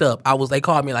fucked up. They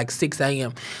called me like 6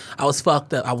 a.m. I was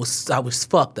fucked up. I was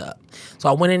fucked up. So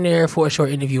I went in there for a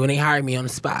short interview and they hired me on the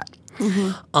spot.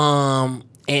 Mm-hmm.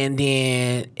 And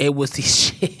then it was these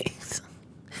chicks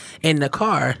in the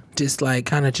car, just like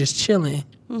kind of just chilling,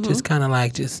 mm-hmm. just kind of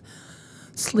like just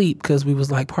sleep because we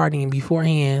was like partying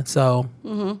beforehand. So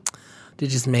it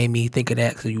just made me think of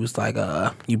that. So you was like,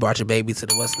 you brought your baby to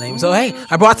the what's name. So hey,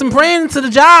 I brought some friends to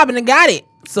the job and I got it.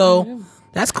 So.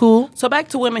 That's cool. So back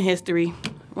to women's history,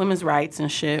 women's rights and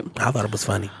shit. I thought it was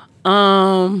funny.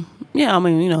 Yeah, I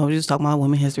mean, we're just talking about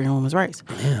women's history and women's rights.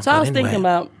 Yeah, so I was thinking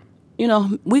about,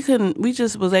 we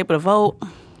just was able to vote.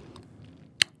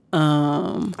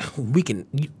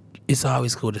 It's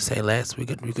always cool to say less. We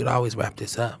could always wrap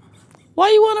this up.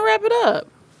 Why you want to wrap it up?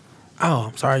 Oh,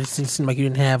 I'm sorry. It seemed like you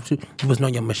didn't have to. You wasn't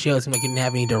on your Michelle. It seemed like you didn't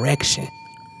have any direction.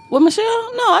 With Michelle?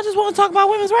 No, I just want to talk about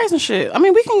women's rights and shit. I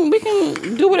mean, we can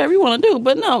do whatever you want to do,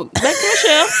 but no, back to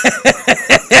Michelle.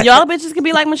 Y'all bitches can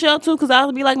be like Michelle too, because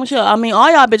I'll be like Michelle. I mean,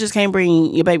 all y'all bitches can't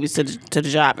bring your babies to the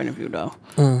job interview though.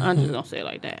 Mm-hmm. I'm just gonna say it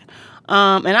like that.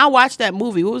 And I watched that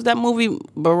movie. What was that movie?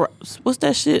 What's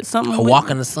that shit? Something. A Walk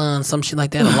in the Sun, some shit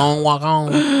like that. A Long Walk Home.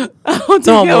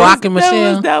 Rock and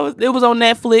Michelle. It was on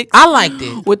Netflix. I liked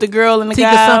it with the girl and the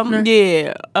Tika guy. Sumpter.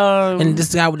 Yeah. And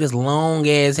this guy with this long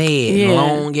ass head,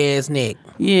 long ass neck.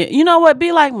 Yeah. You know what?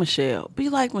 Be like Michelle. Be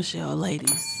like Michelle,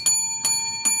 ladies.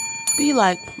 Be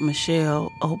like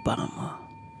Michelle Obama.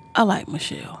 I like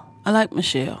Michelle. I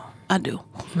do.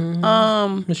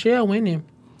 Mm-hmm. Michelle winning.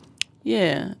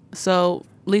 Yeah. So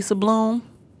Lisa Bloom,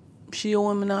 she a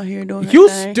woman out here doing her you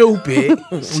thing. Stupid.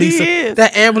 She Lisa, is.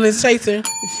 That ambulance chaser.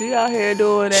 She out here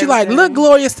doing that. She like, look,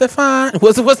 Gloria Stefan.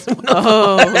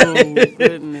 Oh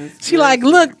goodness. She like,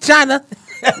 look, China.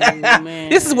 Man.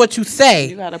 This is what you say.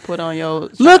 You gotta put on your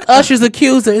look, Usher's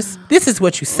accusers. This is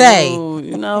what you say.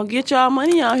 Ooh, get y'all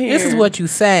money out here. This is what you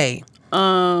say.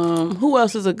 Who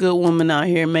else is a good woman out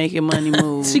here making money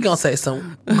move? She gonna say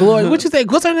some Gloria. What you say?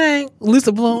 What's her name?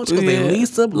 Lisa Bloom. She gonna say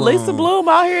Lisa Bloom. Lisa Bloom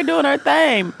out here doing her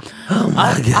thing. Oh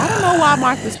my God. I don't know why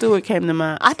Martha Stewart came to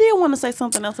mind. I did want to say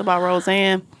something else about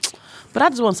Roseanne, but I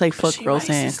just want to say fuck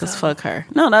Roseanne because fuck her.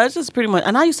 No, it's just pretty much.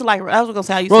 And I used to like. I was gonna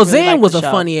say I used Roseanne to really like was the a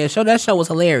show. funny ass show. That show was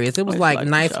hilarious. It was like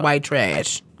nice white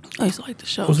trash. I used to like the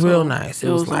show. It was real nice. It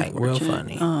was like real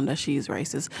funny. That she's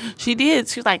racist. She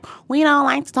was like, we don't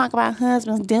like to talk about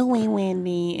husbands, do we,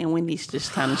 Wendy? And Wendy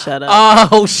just kind of shut up.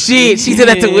 Oh shit! She said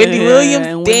that to Wendy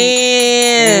Williams.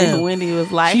 Damn. And Wendy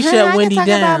was like, she shut Wendy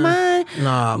down.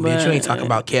 Nah, bitch, you ain't talking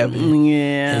about Kevin.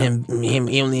 Yeah. And him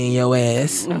Emily in your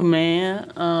ass. Man.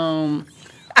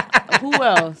 Who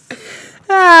else?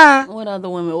 What other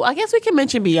women? Well, I guess we can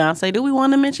mention Beyonce. Do we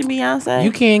want to mention Beyonce?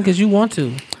 You can because you want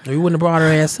to. Or you wouldn't have brought her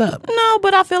ass up. No,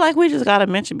 but I feel like we just got to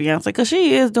mention Beyonce because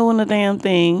she is doing the damn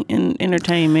thing in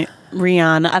entertainment.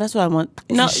 Rihanna. That's what I want.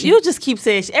 No, you just keep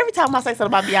saying every time I say something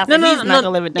about Beyonce, he's not going to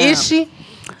live it down. Is she?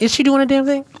 Is she doing a damn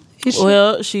thing? Is she?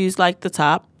 Well, she's like the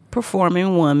top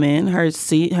performing woman. Her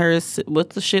what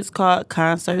the shit's called,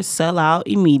 concerts sell out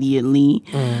immediately.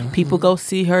 Mm-hmm. People go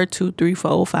see her 2, 3,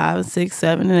 4, 5, 6,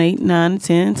 7, 8, 9,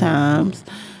 10 times.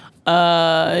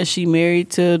 She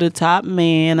married to the top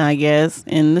man, I guess,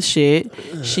 in the shit.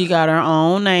 She got her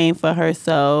own name for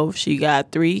herself. She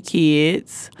got 3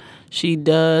 kids. She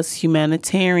does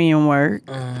humanitarian work.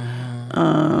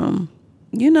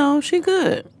 She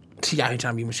good. She out here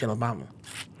trying to be Michelle Obama.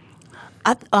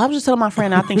 I was just telling my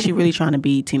friend, I think she really trying to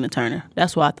be Tina Turner.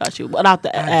 That's what I thought she was, without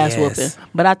the ass whooping.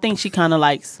 But I think she kind of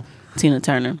likes Tina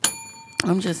Turner.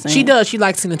 I'm just saying. She does. She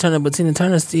likes Tina Turner, but Tina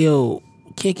Turner's still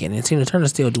kicking, and Tina Turner's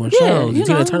still doing shows. And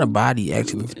Tina Turner body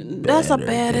actually. That's a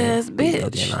badass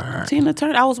bitch. Tina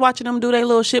Turner. I was watching them do their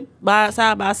little shit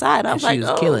side by side. I was like, she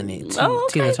was killing it.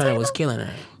 Tina Turner was killing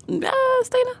her.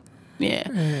 Tina.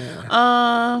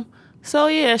 Yeah. So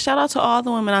yeah, shout out to all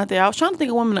the women out there. I was trying to think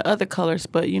of women of other colors,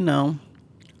 but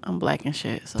I'm black and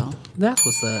shit. So that's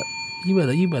what's up.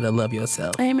 You better love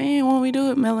yourself. Hey man, when we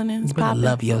do it, melanin's popping. You better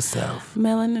love yourself.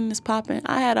 Melanin is popping.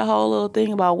 I had a whole little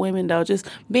thing about women though, just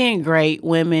being great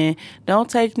women. Don't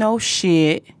take no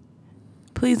shit.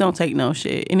 Please don't take no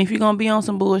shit. And if you're gonna be on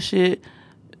some bullshit,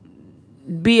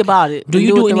 be about it. Do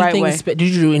you do anything? Right Did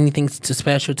you do anything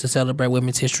special to celebrate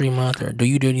Women's History Month, or do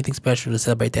you do anything special to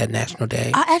celebrate that National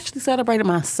Day? I actually celebrated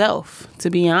myself,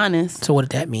 to be honest. So what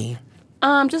did that mean?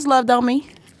 Just loved on me.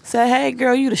 Said, hey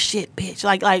girl, you the shit, bitch.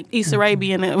 Like Issa Rae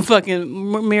be in the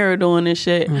fucking mirror doing this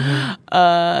shit.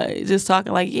 Just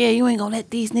talking like, yeah, you ain't gonna let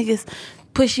these niggas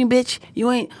push you, bitch. You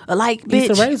ain't alike,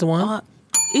 bitch. Issa Rae's the one.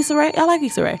 Issa Rae, I like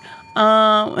Issa Rae.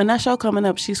 And that show coming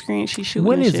up, she's shooting.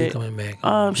 When is shit. it coming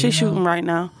back? She's shooting right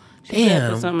now. She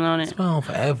Damn, put something on it. It's been on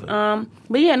forever.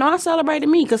 But yeah, no, I celebrated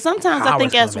me because sometimes I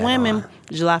think as women,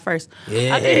 July 1st.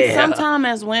 Yeah. I think sometimes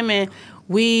as women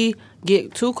we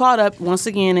get too caught up once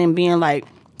again in being like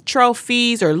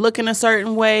trophies or looking a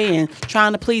certain way and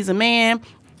trying to please a man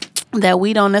that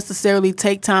we don't necessarily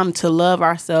take time to love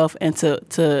ourselves and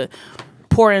to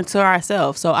pour into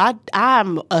ourselves. So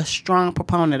I'm a strong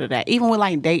proponent of that. Even with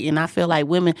like dating, I feel like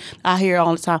women, I hear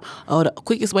all the time, oh, the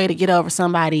quickest way to get over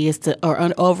somebody is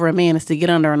over a man is to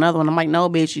get under another one. I'm like, no,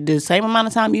 bitch, you do the same amount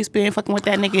of time you spend fucking with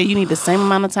that nigga, you need the same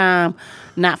amount of time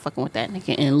not fucking with that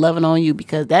nigga and loving on you,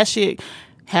 because that shit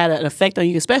had an effect on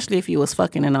you, especially if you was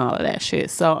fucking and all of that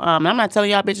shit. So I'm not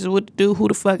telling y'all bitches what to do, who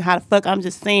the fuck, how the fuck. I'm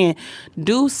just saying,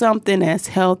 do something that's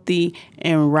healthy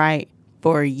and right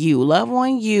for you. Love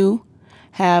on you.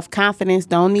 Have confidence. You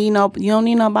don't need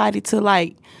nobody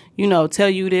to tell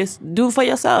you this. Do it for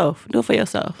yourself.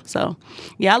 So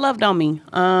yeah, I loved on me.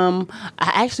 I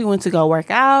actually went to go work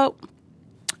out.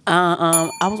 I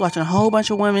was watching a whole bunch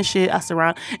of women shit.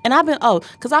 And I've been,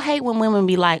 because I hate when women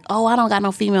be like, oh, I don't got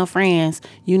no female friends.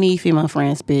 You need female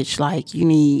friends, bitch. Like, you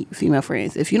need female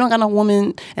friends. If you don't got no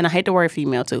woman, and I hate the word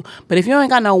female too, but if you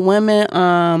ain't got no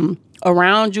women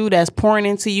around you that's pouring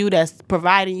into you, that's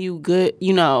providing you good,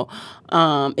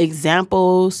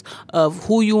 examples of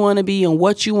who you want to be and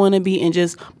what you want to be and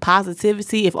just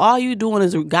positivity. If all you doing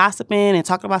is gossiping and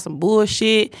talking about some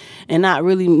bullshit and not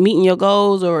really meeting your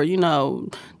goals or,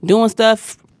 doing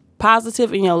stuff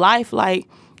positive in your life, like,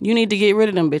 you need to get rid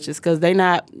of them bitches because they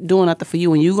not doing nothing for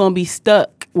you and you going to be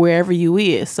stuck wherever you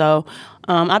is. So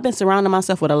I've been surrounding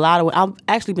myself with I've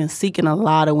actually been seeking a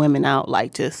lot of women out,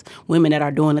 like just women that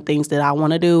are doing the things that I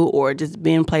want to do, or just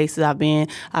been places I've been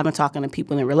talking to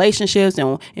people in relationships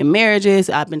and in marriages.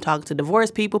 I've been talking to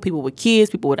divorced people with kids,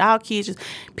 people without kids, just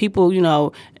people,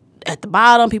 at the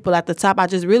bottom, people at the top. I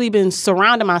just really been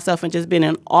surrounding myself and just been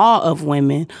in awe of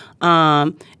women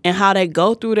and how they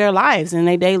go through their lives and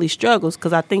their daily struggles,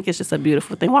 because I think it's just a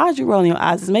beautiful thing. Why are you rolling your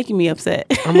eyes? It's making me upset.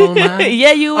 I'm on mine.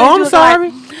 Yeah, you. Oh, I'm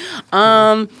sorry.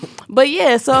 But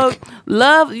yeah, so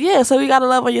love. Yeah, so you gotta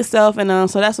love on yourself, and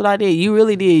so that's what I did. You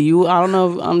really did. I don't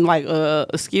know. I'm like,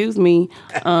 excuse me,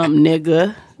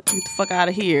 nigga. Get the fuck out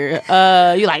of here.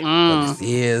 You like,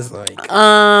 Yes,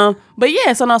 like. But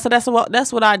yeah, so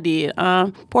that's what I did.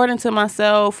 Poured into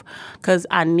myself because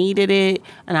I needed it,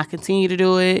 and I continue to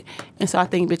do it, and so I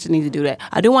think bitches need to do that.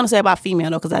 I do want to say about female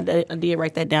though, because I did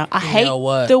write that down. I hate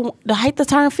the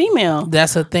term female.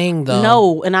 That's a thing though.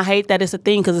 No, and I hate that it's a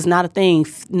thing because it's not a thing.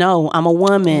 No, I'm a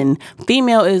woman.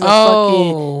 Female is a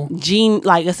fucking gene.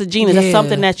 Like, it's a genus. Yeah. That's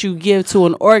something that you give to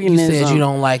an organism. You said you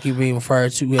don't like you being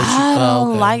referred to. I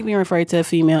don't like being referred to a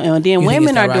female, and then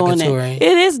women are doing it.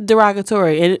 It is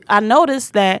derogatory. And I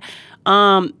noticed that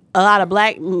a lot of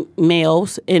black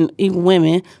males and even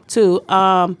women too,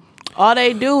 all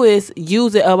they do is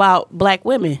use it about black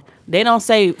women. They don't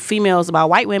say females about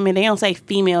white women. They don't say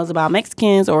females about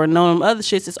Mexicans or none of them other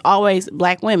shits. It's always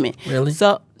black women. Really?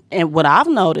 So, and what I've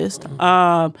noticed,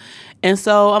 and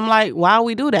so I'm like, why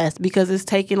we do that? It's because it's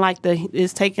taking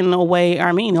away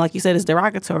our meaning. Like you said, it's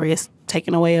derogatory. It's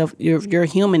taking away of your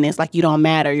humanness. Like, you don't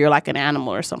matter. You're like an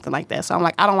animal or something like that. So I'm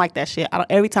like, I don't like that shit.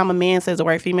 Every time a man says the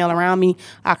word female around me,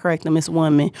 I correct them. It's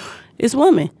woman. It's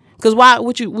woman. Because why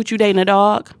would you dating a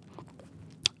dog?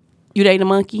 You dating a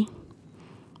monkey?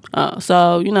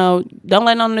 So, you know, don't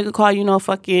let no nigga call you no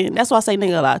fucking... That's why I say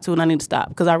nigga a lot, too, and I need to stop,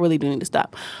 because I really do need to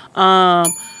stop.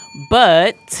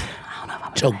 But...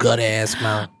 Your gut ass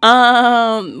mouth.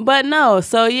 But no,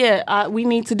 so yeah, we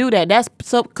need to do that. That's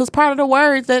so, because part of the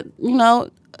words that, you know,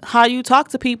 how you talk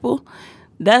to people,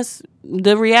 that's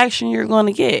the reaction you're going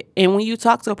to get. And when you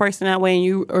talk to a person that way, and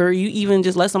you even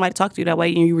just let somebody talk to you that way,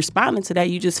 and you responding to that,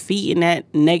 you just feeding that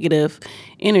negative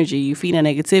energy. You feed that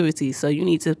negativity. So you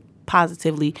need to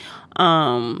positively,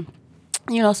 you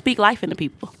know, speak life into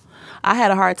people. I had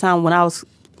a hard time when I was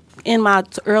in my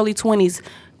early 20s,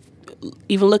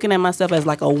 even looking at myself as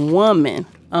like a woman.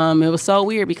 It was so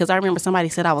weird because I remember somebody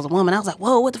said I was a woman. I was like,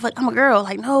 whoa, what the fuck? I'm a girl.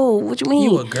 Like, no, what you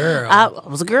mean? You a girl. I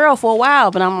was a girl for a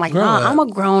while, but I'm like, nah, I'm a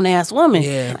grown-ass woman.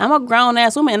 Yeah. I'm a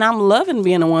grown-ass woman, and I'm loving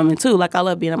being a woman, too. Like, I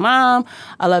love being a mom.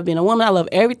 I love being a woman. I love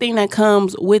everything that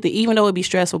comes with it, even though it be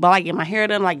stressful. But I like getting my hair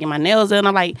done. I like getting my nails done.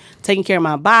 I like taking care of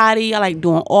my body. I like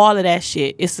doing all of that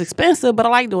shit. It's expensive, but I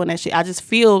like doing that shit. I just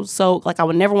feel so, like, I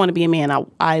would never want to be a man.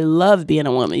 I love being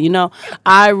a woman, you know?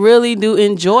 I really do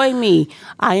enjoy me.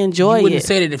 I enjoy it. You wouldn't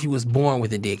say that if you was born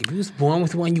with a dick. If you was born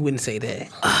with one, you wouldn't say that.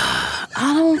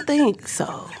 I don't think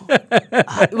so.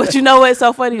 But you know what's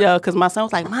so funny, though? Because my son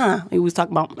was like, Mom, he was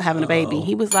talking about having a baby.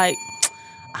 He was like,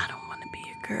 I don't want to be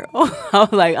a girl. I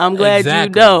was like, I'm glad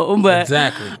you don't. But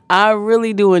I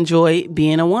really do enjoy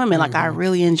being a woman. Like, I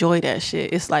really enjoy that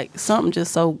shit. It's like something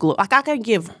just so like, I can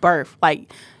give birth.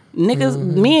 Like, niggas,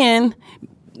 men,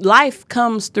 life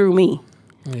comes through me.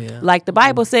 Yeah. Like the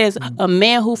Bible says, a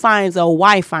man who finds a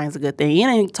wife finds a good thing. You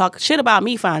didn't talk shit about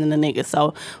me finding a nigga.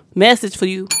 So, message for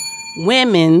you,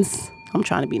 women's. I'm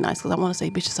trying to be nice because I want to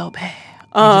say bitches so bad.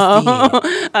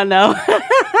 I know.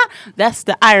 That's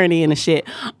the irony in the shit.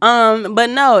 But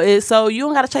no, so you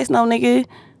don't gotta chase no nigga.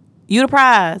 You the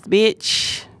prize,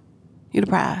 bitch. You the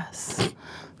prize.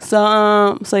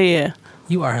 So yeah.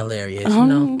 You are hilarious. I'm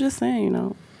You know. just saying, you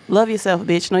know, love yourself,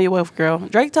 bitch. Know your worth, girl.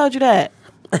 Drake told you that.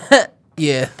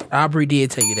 Yeah, Aubrey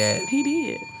did tell you that. He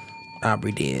did.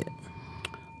 Aubrey did.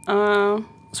 So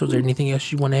is there anything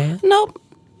else you want to add? Nope.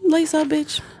 Lace up,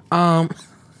 bitch.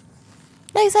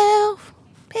 Lace off,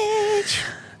 bitch.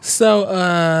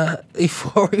 So,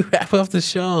 before we wrap up the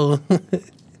show,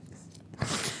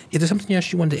 is there something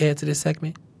else you wanted to add to this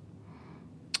segment?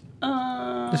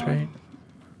 That's right.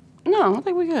 No, I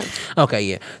think we're good. Okay,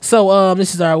 yeah. So,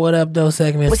 this is our What Up, Though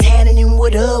segment. What's happening,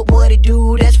 what up, what it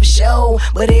do, that's for sure.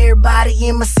 But everybody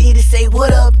in my city say,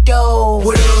 what up, though?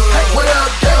 What up, hey, what up,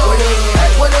 though?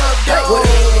 Hey, what up, though?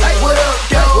 Hey, what up,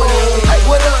 though? Hey,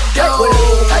 what up, though?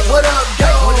 Hey, what up,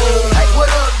 though? Hey, what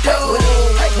up, though?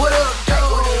 Hey, what up,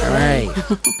 though? All right.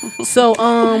 So,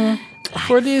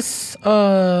 for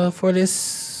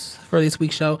this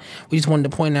week's show, we just wanted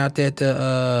to point out that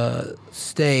the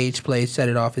stage play Set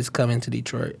It Off is coming to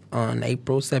Detroit on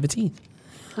April 17th.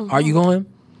 Mm-hmm. Are you going?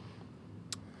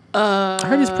 I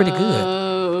heard it's pretty good.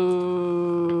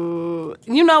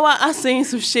 You know what? I seen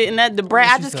some shit in that Debray.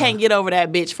 I just can't get over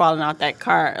that bitch falling out that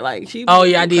car. Like she. Oh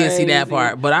yeah, I did see that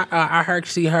part, but I heard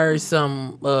she heard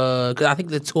some because I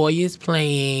think LaToya's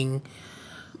playing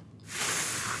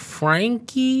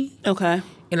Frankie. Okay.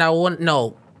 And I want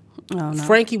no. Oh, no.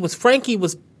 Frankie was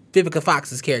Vivica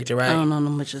Fox's character, right? I don't know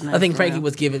much his name. I think Frankie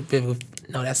was giving Vivica.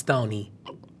 No, that's Stoney.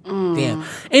 Damn.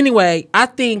 Anyway, I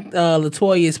think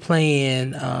LaToya is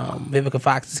playing Vivica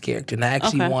Fox's character, and I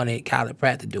actually wanted Kyla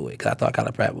Pratt to do it because I thought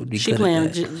Kyla Pratt would be good playing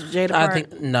at that. Jada Hart? I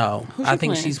think no. I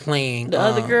think she's playing the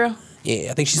other girl.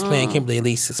 Yeah, I think she's playing Kimberly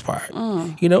Elise's part.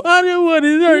 You know, I didn't want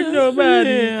to hurt nobody.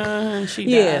 Yeah, she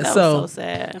died. Yeah, that so was so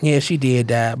sad. Yeah, she did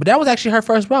die, but that was actually her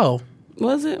first role.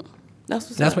 Was it?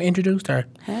 That's what introduced her.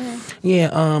 Hey.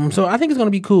 Yeah, so I think it's gonna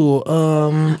be cool.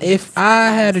 If I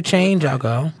had a change, I'll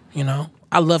go. You know,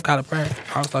 I love Kyla Pratt.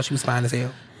 I always thought she was fine as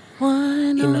hell.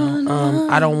 You know,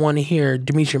 I don't want to hear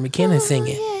Demetria McKinnon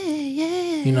singing.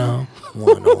 You know,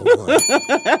 101.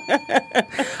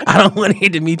 I don't want to hear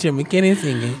Demetria McKinnon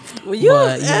singing. Well, you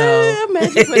know, man,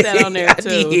 you put that on there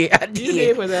too. I did. You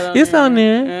did put that on it's there. on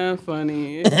there. That's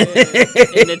funny. And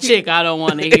the chick, I don't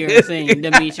want to hear her sing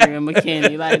Demetria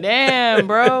McKinney. Like, damn,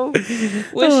 bro,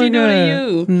 what she do to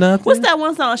you? Nothing. What's that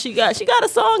one song she got? She got a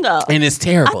song up, and it's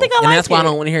terrible. I think I and like that's why I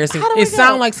don't want to hear her sing. It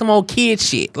sounds like some old kid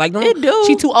shit. Like, it do.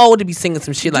 She too old to be singing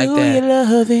some shit like that. Do you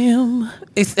love him?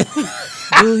 It's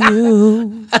do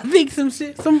you? I think some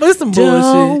shit. Some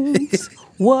bullshit.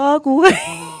 Walk away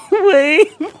from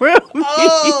me.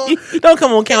 Don't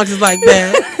come on couches like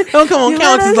that. Don't come on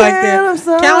couches like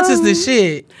that. Couches the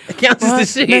shit. Couches the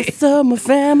shit. Mess up my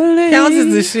family.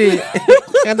 Couches the shit.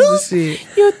 I'm the shit.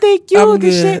 You think I'm the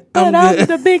good. shit, but I'm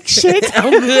the big shit.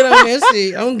 I'm good on that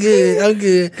shit. I'm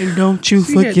good. And don't you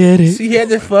forget it. She had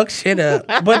to fuck shit up.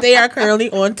 But they are currently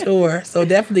on tour, so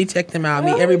definitely check them out. I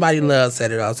mean, everybody loves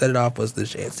Set It Off. Set It Off was the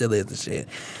shit. Still is the shit.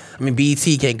 I mean,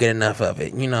 BT can't get enough of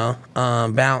it, you know.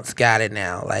 Bounce got it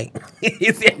now. Like,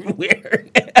 it's everywhere.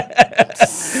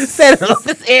 Set It Off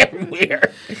is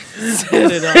everywhere.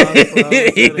 Set it off, bro.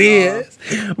 It is.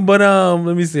 But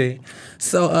let me see.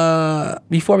 So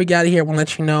before we get out of here, I want to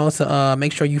let you know. So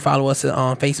make sure you follow us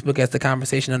on Facebook as the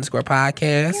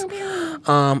Conversation_Podcast.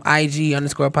 IG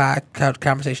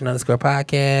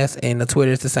 _Conversation_Podcast, and the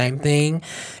Twitter is the same thing,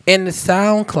 and the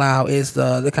SoundCloud is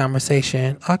the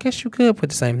Conversation. I guess you could put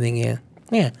the same thing in.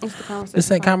 Yeah, it's the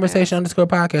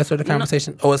Conversation_Podcast or the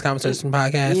Conversation. Oh, it's Conversation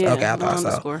Podcast. Yeah, okay, I thought so.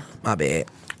 underscore. My bad.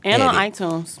 And on Edit.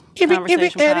 iTunes, Edit.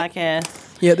 Conversation Podcast.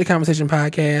 Yeah, the Conversation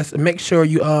Podcast. Make sure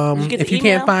you get if the you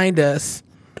can't email? find us,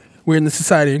 we're in the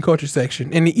Society and Culture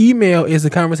section. And the email is the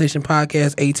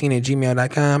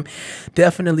conversationpodcast18@gmail.com.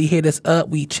 Definitely hit us up.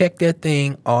 We check that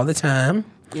thing all the time.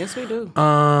 Yes, we do.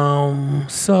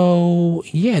 So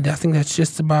yeah, I think that's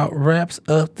just about wraps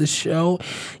up the show.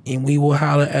 And we will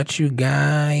holler at you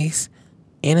guys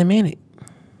in a minute.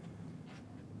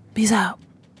 Peace out.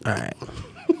 All right.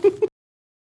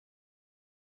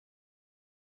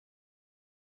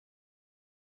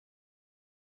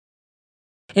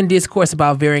 In discourse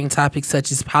about varying topics such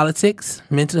as politics,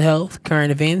 mental health,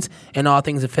 current events, and all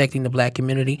things affecting the Black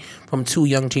community from two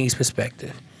young genies'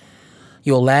 perspective.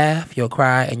 You'll laugh, you'll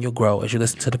cry, and you'll grow as you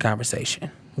listen to the conversation.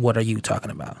 What are you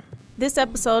talking about? This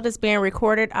episode is being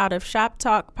recorded out of Shop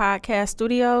Talk Podcast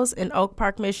Studios in Oak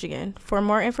Park, Michigan. For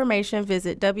more information,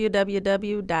 visit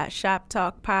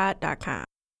www.shoptalkpod.com.